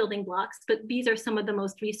actually more building blocks, but these are some of the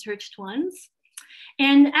most researched ones.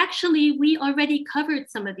 And actually, we already covered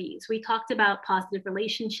some of these. We talked about positive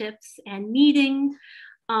relationships and meeting.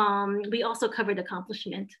 We also covered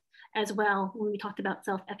accomplishment as well when we talked about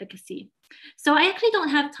self-efficacy. So I actually don't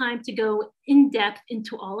have time to go in depth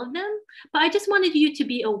into all of them, but I just wanted you to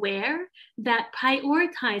be aware that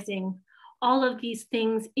prioritizing all of these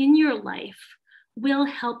things in your life will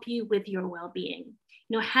help you with your well-being.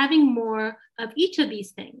 You know, having more of each of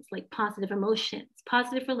these things, like positive emotions,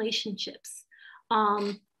 positive relationships,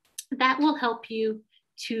 that will help you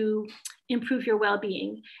to improve your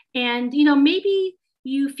well-being. And, you know, maybe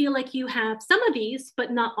you feel like you have some of these, but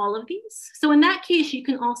not all of these. So in that case, you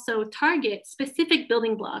can also target specific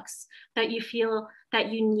building blocks that you feel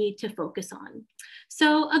that you need to focus on.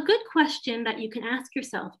 So a good question that you can ask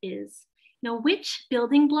yourself is, you know, which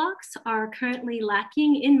building blocks are currently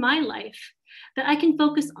lacking in my life that I can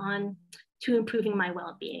focus on to improving my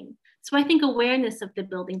well-being? So I think awareness of the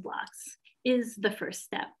building blocks is the first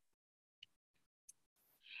step.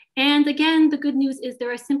 And again, the good news is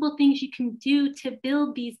there are simple things you can do to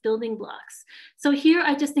build these building blocks. So here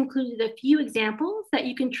I just included a few examples that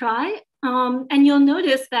you can try. And you'll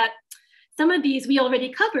notice that some of these we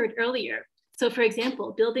already covered earlier. So for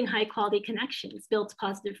example, building high quality connections builds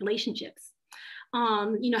positive relationships.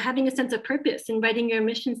 You know, having a sense of purpose and writing your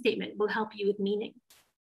mission statement will help you with meaning.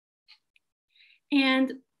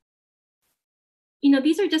 And you know,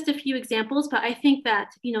 these are just a few examples, but I think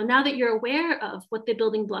that, you know, now that you're aware of what the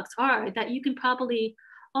building blocks are, that you can probably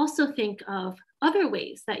also think of other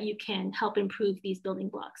ways that you can help improve these building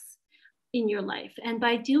blocks in your life. And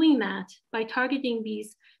by doing that, by targeting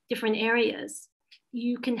these different areas,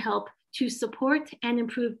 you can help to support and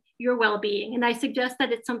improve your well-being. And I suggest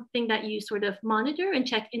that it's something that you sort of monitor and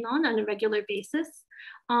check in on a regular basis.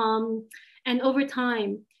 And over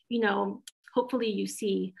time, you know, hopefully you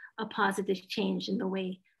see a positive change in the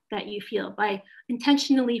way that you feel by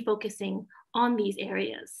intentionally focusing on these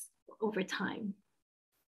areas over time.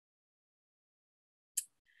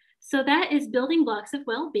 So that is building blocks of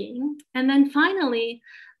well-being. And then finally,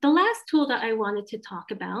 the last tool that I wanted to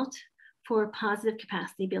talk about for positive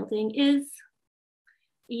capacity building is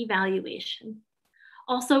evaluation,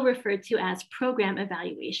 also referred to as program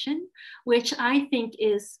evaluation, which I think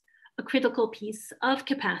is a critical piece of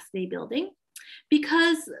capacity building,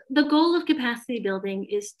 because the goal of capacity building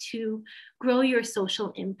is to grow your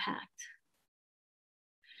social impact.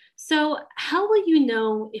 So how will you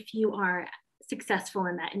know if you are successful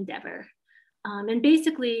in that endeavor? And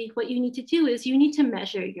basically what you need to do is you need to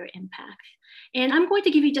measure your impact. And I'm going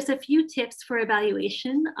to give you just a few tips for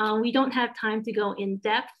evaluation. We don't have time to go in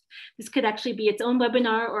depth. This could actually be its own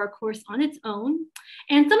webinar or a course on its own.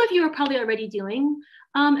 And some of you are probably already doing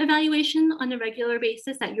evaluation on a regular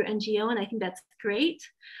basis at your NGO, and I think that's great.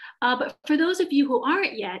 But for those of you who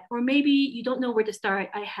aren't yet, or maybe you don't know where to start,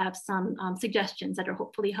 I have some suggestions that are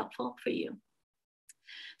hopefully helpful for you.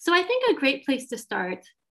 So I think a great place to start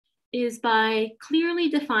is by clearly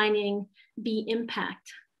defining the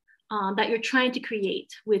impact that you're trying to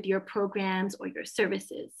create with your programs or your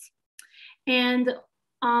services. And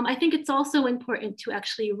I think it's also important to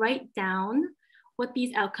actually write down what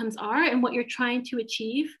these outcomes are and what you're trying to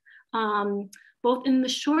achieve both in the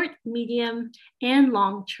short, medium, and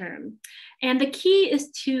long term. And the key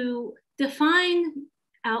is to define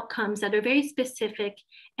outcomes that are very specific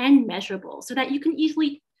and measurable so that you can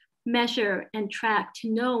easily measure and track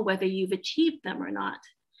to know whether you've achieved them or not.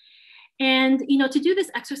 And to do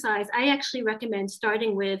this exercise, I actually recommend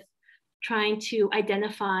starting with trying to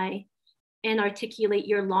identify and articulate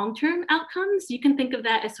your long-term outcomes. You can think of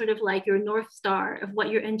that as sort of like your North Star of what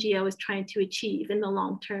your NGO is trying to achieve in the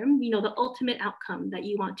long term, the ultimate outcome that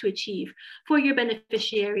you want to achieve for your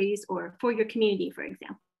beneficiaries or for your community, for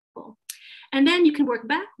example. And then you can work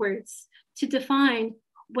backwards to define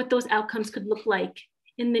what those outcomes could look like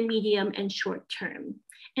in the medium and short term.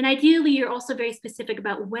 And ideally, you're also very specific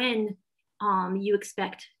about when you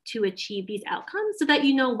expect to achieve these outcomes so that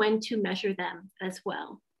you know when to measure them as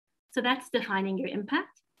well. So that's defining your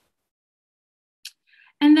impact.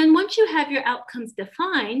 And then once you have your outcomes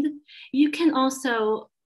defined,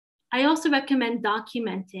 I also recommend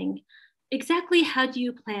documenting exactly how do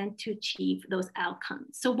you plan to achieve those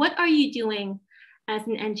outcomes. So what are you doing as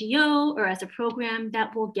an NGO or as a program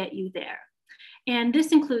that will get you there? And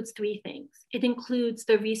this includes three things. It includes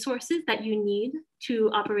the resources that you need to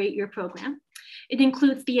operate your program. It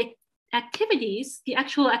includes the activities, the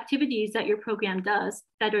actual activities that your program does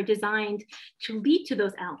that are designed to lead to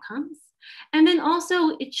those outcomes. And then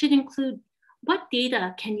also it should include what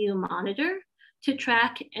data can you monitor to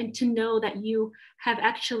track and to know that you have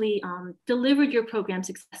actually delivered your program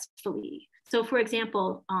successfully. So for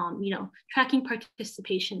example, tracking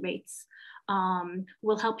participation rates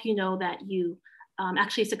will help you know that you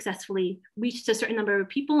actually successfully reached a certain number of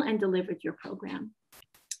people and delivered your program.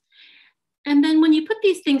 And then when you put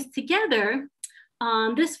these things together,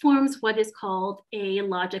 this forms what is called a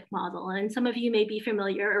logic model. And some of you may be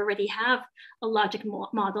familiar or already have a logic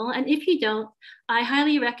model. And if you don't, I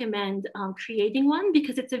highly recommend creating one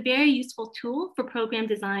because it's a very useful tool for program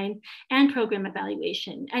design and program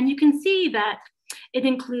evaluation. And you can see that it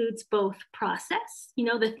includes both process,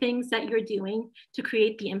 the things that you're doing to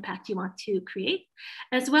create the impact you want to create,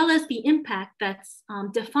 as well as the impact that's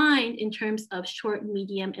defined in terms of short,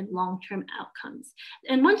 medium, and long-term outcomes.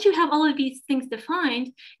 And once you have all of these things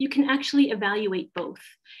defined, you can actually evaluate both.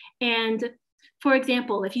 And for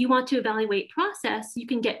example, if you want to evaluate process, you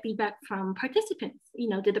can get feedback from participants.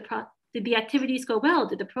 Did the activities go well?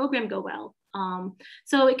 Did the program go well?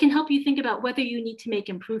 So it can help you think about whether you need to make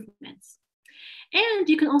improvements. And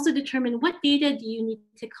you can also determine what data do you need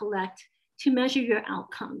to collect to measure your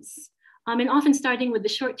outcomes. And often starting with the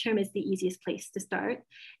short term is the easiest place to start.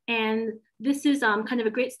 And this is kind of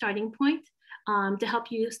a great starting point to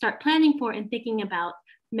help you start planning for and thinking about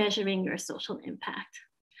measuring your social impact.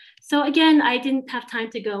 So again, I didn't have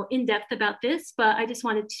time to go in depth about this, but I just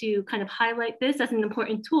wanted to kind of highlight this as an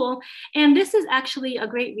important tool. And this is actually a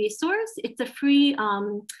great resource. It's a free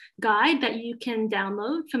guide that you can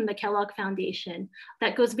download from the Kellogg Foundation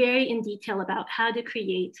that goes very in detail about how to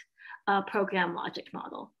create a program logic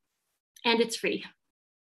model. And it's free.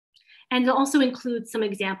 And it'll also include some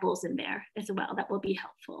examples in there as well that will be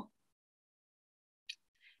helpful.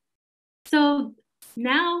 So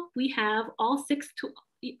now we have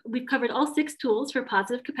we've covered all 6 tools for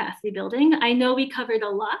positive capacity building. I know we covered a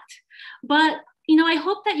lot, but I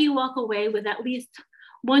hope that you walk away with at least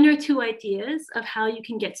 1 or 2 ideas of how you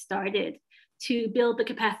can get started to build the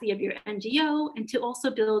capacity of your NGO and to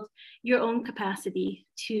also build your own capacity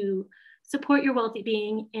to support your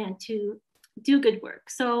well-being and to do good work.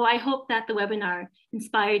 So I hope that the webinar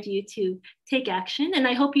inspired you to take action, and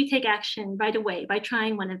I hope you take action right away by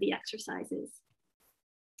trying one of the exercises.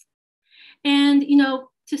 And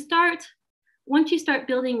to start, once you start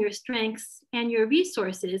building your strengths and your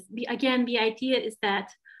resources, the idea is that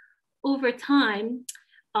over time,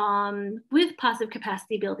 with positive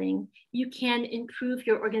capacity building, you can improve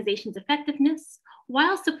your organization's effectiveness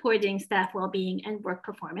while supporting staff well-being and work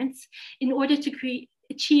performance in order to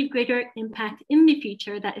achieve greater impact in the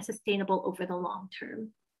future that is sustainable over the long term.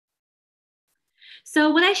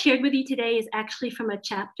 So what I shared with you today is actually from a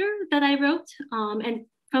chapter that I wrote, and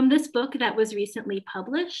from this book that was recently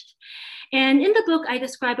published. And in the book, I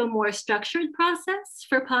describe a more structured process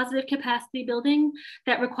for positive capacity building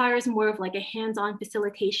that requires more of like a hands-on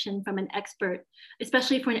facilitation from an expert,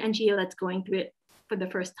 especially for an NGO that's going through it for the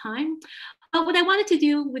first time. But what I wanted to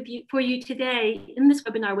do for you today in this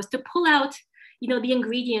webinar was to pull out the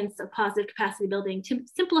ingredients of positive capacity building to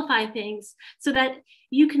simplify things so that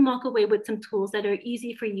you can walk away with some tools that are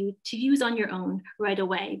easy for you to use on your own right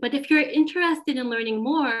away. But if you're interested in learning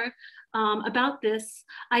more about this,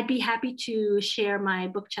 I'd be happy to share my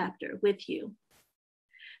book chapter with you.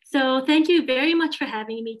 So thank you very much for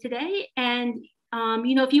having me today. And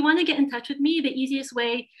if you want to get in touch with me, the easiest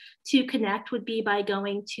way to connect would be by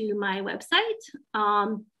going to my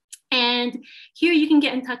website. And here you can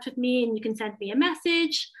get in touch with me and you can send me a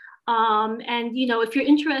message. And if you're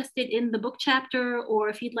interested in the book chapter, or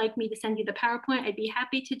if you'd like me to send you the PowerPoint, I'd be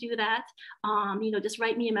happy to do that. Just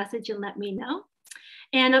write me a message and let me know.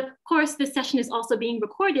 And of course, this session is also being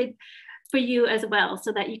recorded for you as well,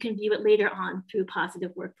 so that you can view it later on through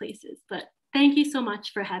Positive Workplaces. But thank you so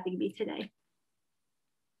much for having me today.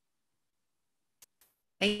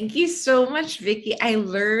 Thank you so much, Vicki. I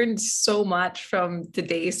learned so much from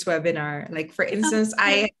today's webinar. Like, for instance,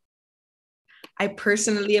 I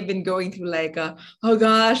personally have been going through like, oh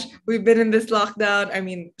gosh, we've been in this lockdown. I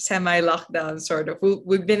mean, semi-lockdown sort of.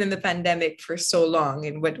 We've been in the pandemic for so long,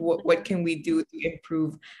 and what can we do to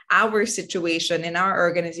improve our situation in our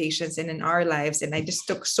organizations and in our lives? And I just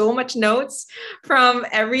took so much notes from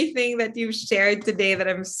everything that you've shared today that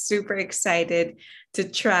I'm super excited to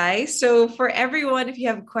try. So for everyone, if you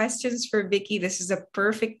have questions for Vicki, this is a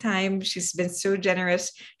perfect time. She's been so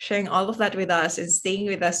generous sharing all of that with us and staying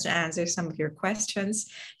with us to answer some of your questions.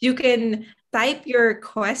 You can type your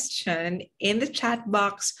question in the chat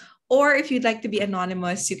box, or if you'd like to be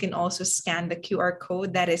anonymous, you can also scan the QR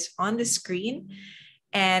code that is on the screen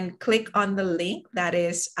and click on the link that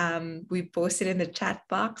is we posted in the chat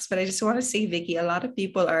box. But I just want to say, Vicki, a lot of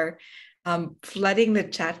people are flooding the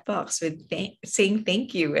chat box with saying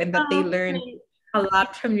thank you, and that they learned a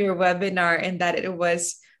lot from your webinar, and that it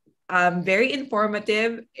was very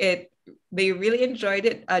informative. They really enjoyed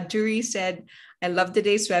it. Jury said, I loved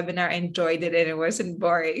today's webinar, I enjoyed it, and it wasn't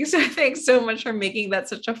boring. So thanks so much for making that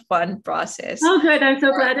such a fun process. Oh, good. I'm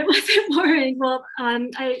so glad it wasn't boring. Well,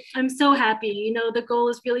 I'm so happy. The goal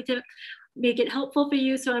is really to make it helpful for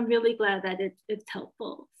you. So I'm really glad that it's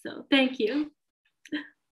helpful. So thank you.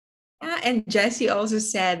 Yeah, and Jessie also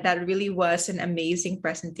said that really was an amazing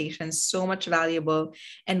presentation, so much valuable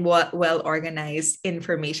and well organized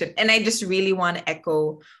information. And I just really want to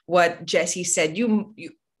echo what Jessie said. You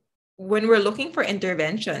when we're looking for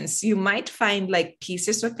interventions, you might find like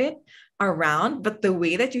pieces of it around, but the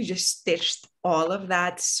way that you just stitched all of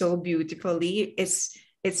that so beautifully, it's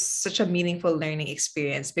such a meaningful learning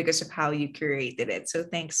experience because of how you curated it. So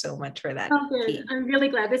thanks so much for that. Oh, good. I'm really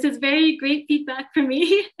glad. This is very great feedback for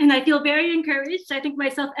me, and I feel very encouraged. I think my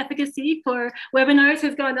self-efficacy for webinars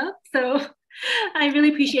has gone up, so I really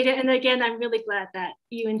appreciate it. And again, I'm really glad that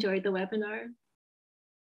you enjoyed the webinar.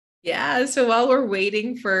 Yeah, so while we're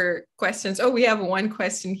waiting for questions, we have one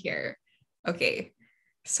question here. Okay,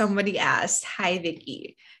 somebody asked, hi,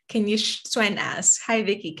 Vicki. Swen asks, hi,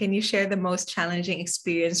 Vicki, can you share the most challenging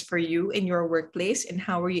experience for you in your workplace, and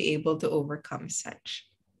how were you able to overcome such?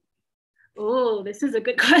 Oh, this is a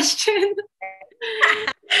good question.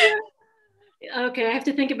 Okay, I have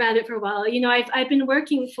to think about it for a while. I've been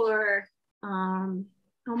working for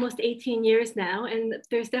almost 18 years now, and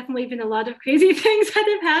there's definitely been a lot of crazy things that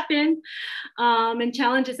have happened and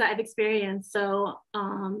challenges that I've experienced. So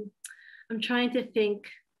I'm trying to think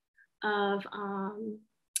of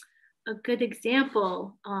a good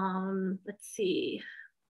example. Let's see.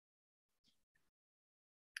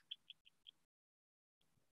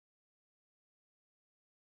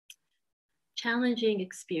 Challenging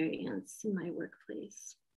experience in my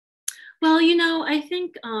workplace. Well, I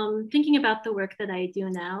think thinking about the work that I do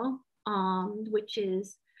now, which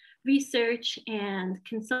is research and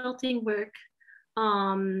consulting work,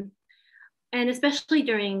 and especially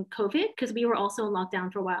during COVID, because we were also in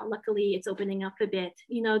lockdown for a while. Luckily, it's opening up a bit.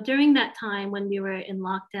 During that time when we were in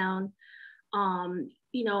lockdown,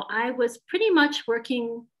 I was pretty much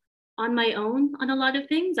working on my own on a lot of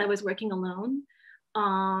things. I was working alone.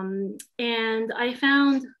 And I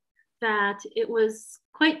found that it was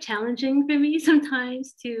quite challenging for me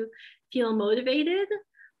sometimes to feel motivated.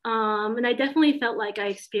 And I definitely felt like I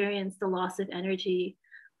experienced a loss of energy,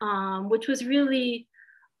 which was really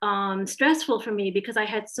stressful for me because I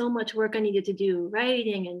had so much work I needed to do,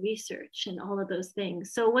 writing and research and all of those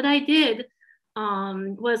things. So what I did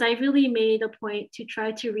was I really made a point to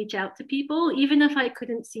try to reach out to people, even if I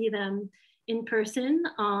couldn't see them in person,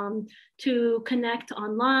 to connect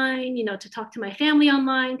online, to talk to my family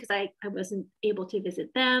online because I wasn't able to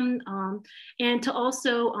visit them, and to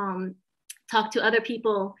also talk to other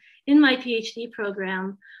people in my PhD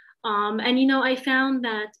program. And I found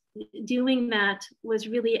that doing that was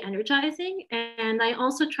really energizing. And I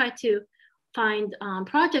also tried to find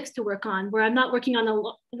projects to work on where I'm not working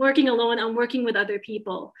alone, I'm working with other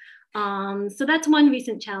people. So that's one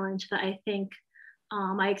recent challenge that I think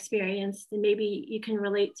I experienced and maybe you can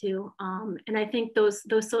relate to. And I think those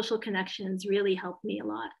social connections really helped me a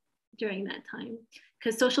lot during that time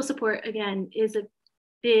because social support, again, is a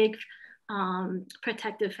big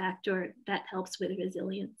protective factor that helps with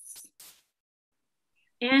resilience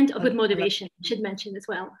and with motivation, should mention as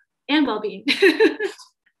well, and well-being.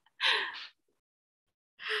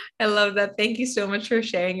 I love that. Thank you so much for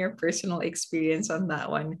sharing your personal experience on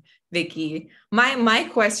that one, Vicki. My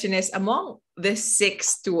question is, among the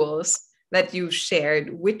 6 tools that you've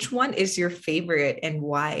shared, which one is your favorite and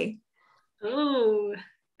why? Oh,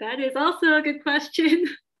 that is also a good question.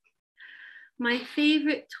 My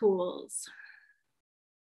favorite tools.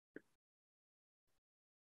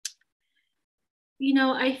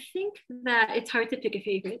 I think that it's hard to pick a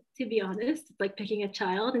favorite, to be honest. It's like picking a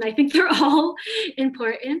child, and I think they're all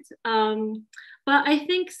important. But I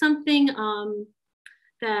think something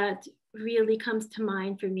that really comes to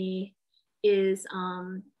mind for me is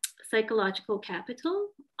psychological capital.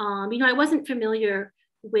 I wasn't familiar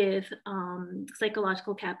with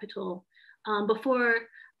psychological capital before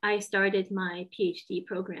I started my PhD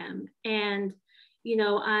program. And,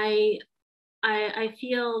 I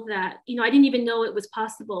feel that, I didn't even know it was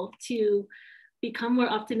possible to become more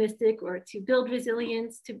optimistic or to build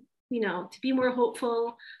resilience, to be more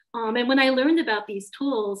hopeful. And when I learned about these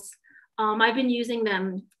tools, I've been using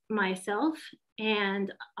them myself.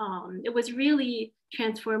 And it was really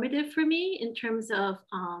transformative for me in terms of,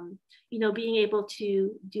 being able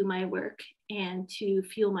to do my work and to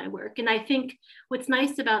fuel my work. And I think what's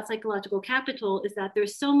nice about psychological capital is that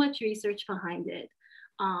there's so much research behind it.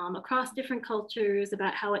 Across different cultures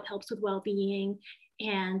about how it helps with well-being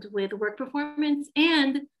and with work performance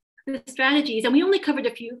and the strategies. And we only covered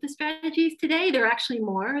a few of the strategies today. There are actually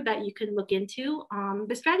more that you can look into.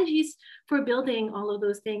 The strategies for building all of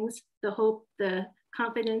those things, the hope, the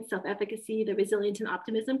confidence, self-efficacy, the resilience and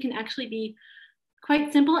optimism, can actually be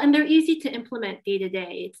quite simple, and they're easy to implement day to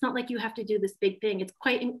day. It's not like you have to do this big thing. It's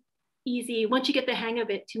quite easy once you get the hang of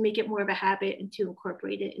it to make it more of a habit and to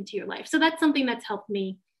incorporate it into your life. So that's something that's helped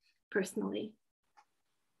me personally.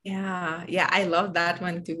 Yeah, I love that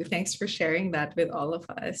one too. Thanks for sharing that with all of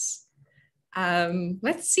us.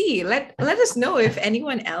 Let's see. Let us know if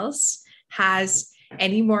anyone else has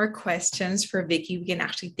any more questions for Vicki. We can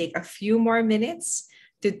actually take a few more minutes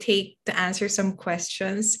to answer some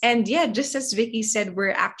questions. And yeah, just as Vicki said, we're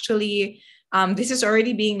actually this is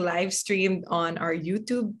already being live streamed on our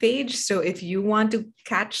YouTube page. So if you want to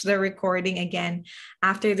catch the recording again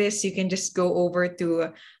after this, you can just go over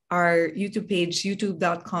to our YouTube page,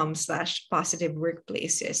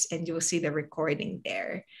 youtube.com/positiveworkplaces, and you'll see the recording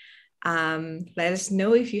there. Let us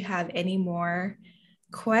know if you have any more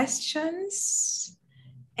questions.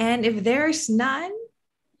 And if there's none,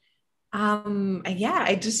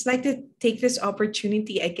 I'd just like to take this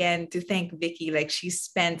opportunity again to thank Vicki. Like, she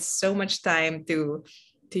spent so much time to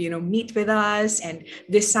meet with us and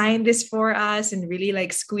design this for us and really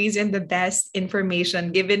like squeeze in the best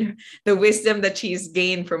information, given the wisdom that she's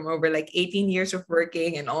gained from over like 18 years of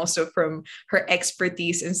working and also from her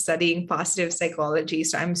expertise in studying positive psychology.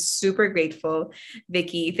 So I'm super grateful,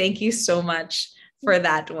 Vicki. Thank you so much for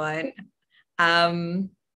that one.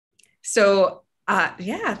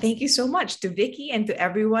 Thank you so much to Vicki and to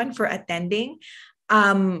everyone for attending.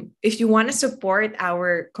 If you want to support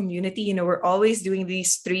our community, we're always doing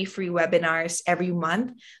these 3 free webinars every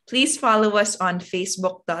month. Please follow us on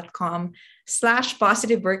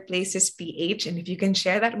facebook.com/positiveworkplacesph. And if you can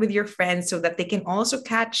share that with your friends so that they can also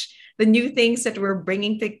catch the new things that we're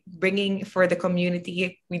bringing for the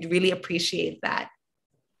community, we'd really appreciate that.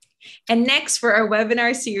 And next, for our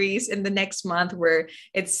webinar series in the next month, where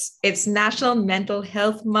it's National Mental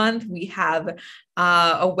Health Month, we have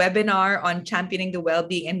a webinar on championing the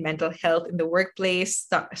well-being and mental health in the workplace,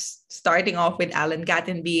 starting off with Alan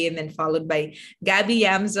Gattenby and then followed by Gabby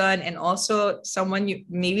Yamzon, and also someone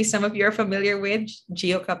maybe some of you are familiar with,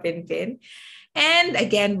 Gio Kapinpin. And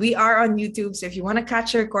again, we are on YouTube. So if you want to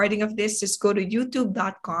catch a recording of this, just go to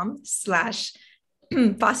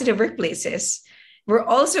youtube.com/positiveworkplaces. We're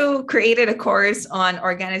also created a course on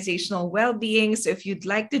organizational well-being. So if you'd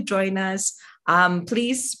like to join us,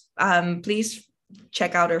 please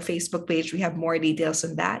check out our Facebook page. We have more details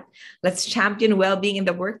on that. Let's champion well-being in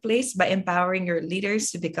the workplace by empowering your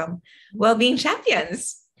leaders to become well-being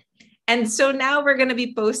champions. And so now we're going to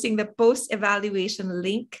be posting the post-evaluation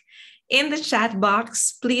link in the chat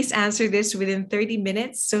box. Please answer this within 30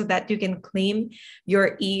 minutes so that you can claim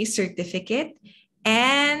your e-certificate.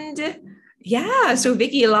 And yeah, so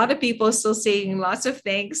Vicki, a lot of people still saying lots of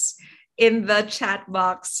thanks in the chat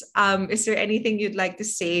box. Is there anything you'd like to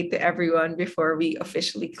say to everyone before we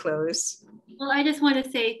officially close? Well, I just want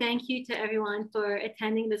to say thank you to everyone for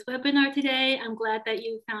attending this webinar today. I'm glad that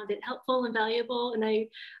you found it helpful and valuable, and I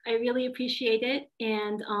really appreciate it.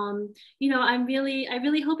 And you know, I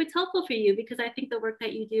really hope it's helpful for you, because I think the work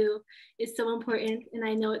that you do is so important, and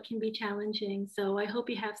I know it can be challenging. So I hope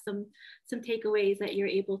you have some takeaways that you're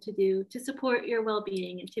able to do to support your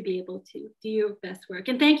well-being and to be able to do your best work.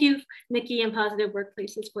 And thank you, Nikki and Positive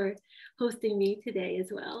Workplaces, for hosting me today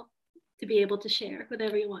as well, to be able to share with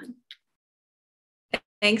everyone.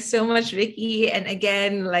 Thanks so much, Vicki. And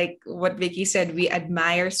again, like what Vicki said, we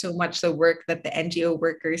admire so much the work that the NGO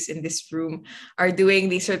workers in this room are doing.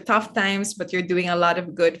 These are tough times, but you're doing a lot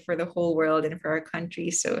of good for the whole world and for our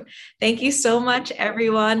country. So thank you so much,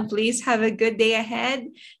 everyone. Please have a good day ahead,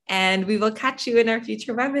 and we will catch you in our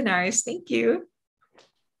future webinars. Thank you.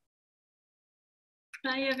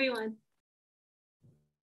 Bye, everyone.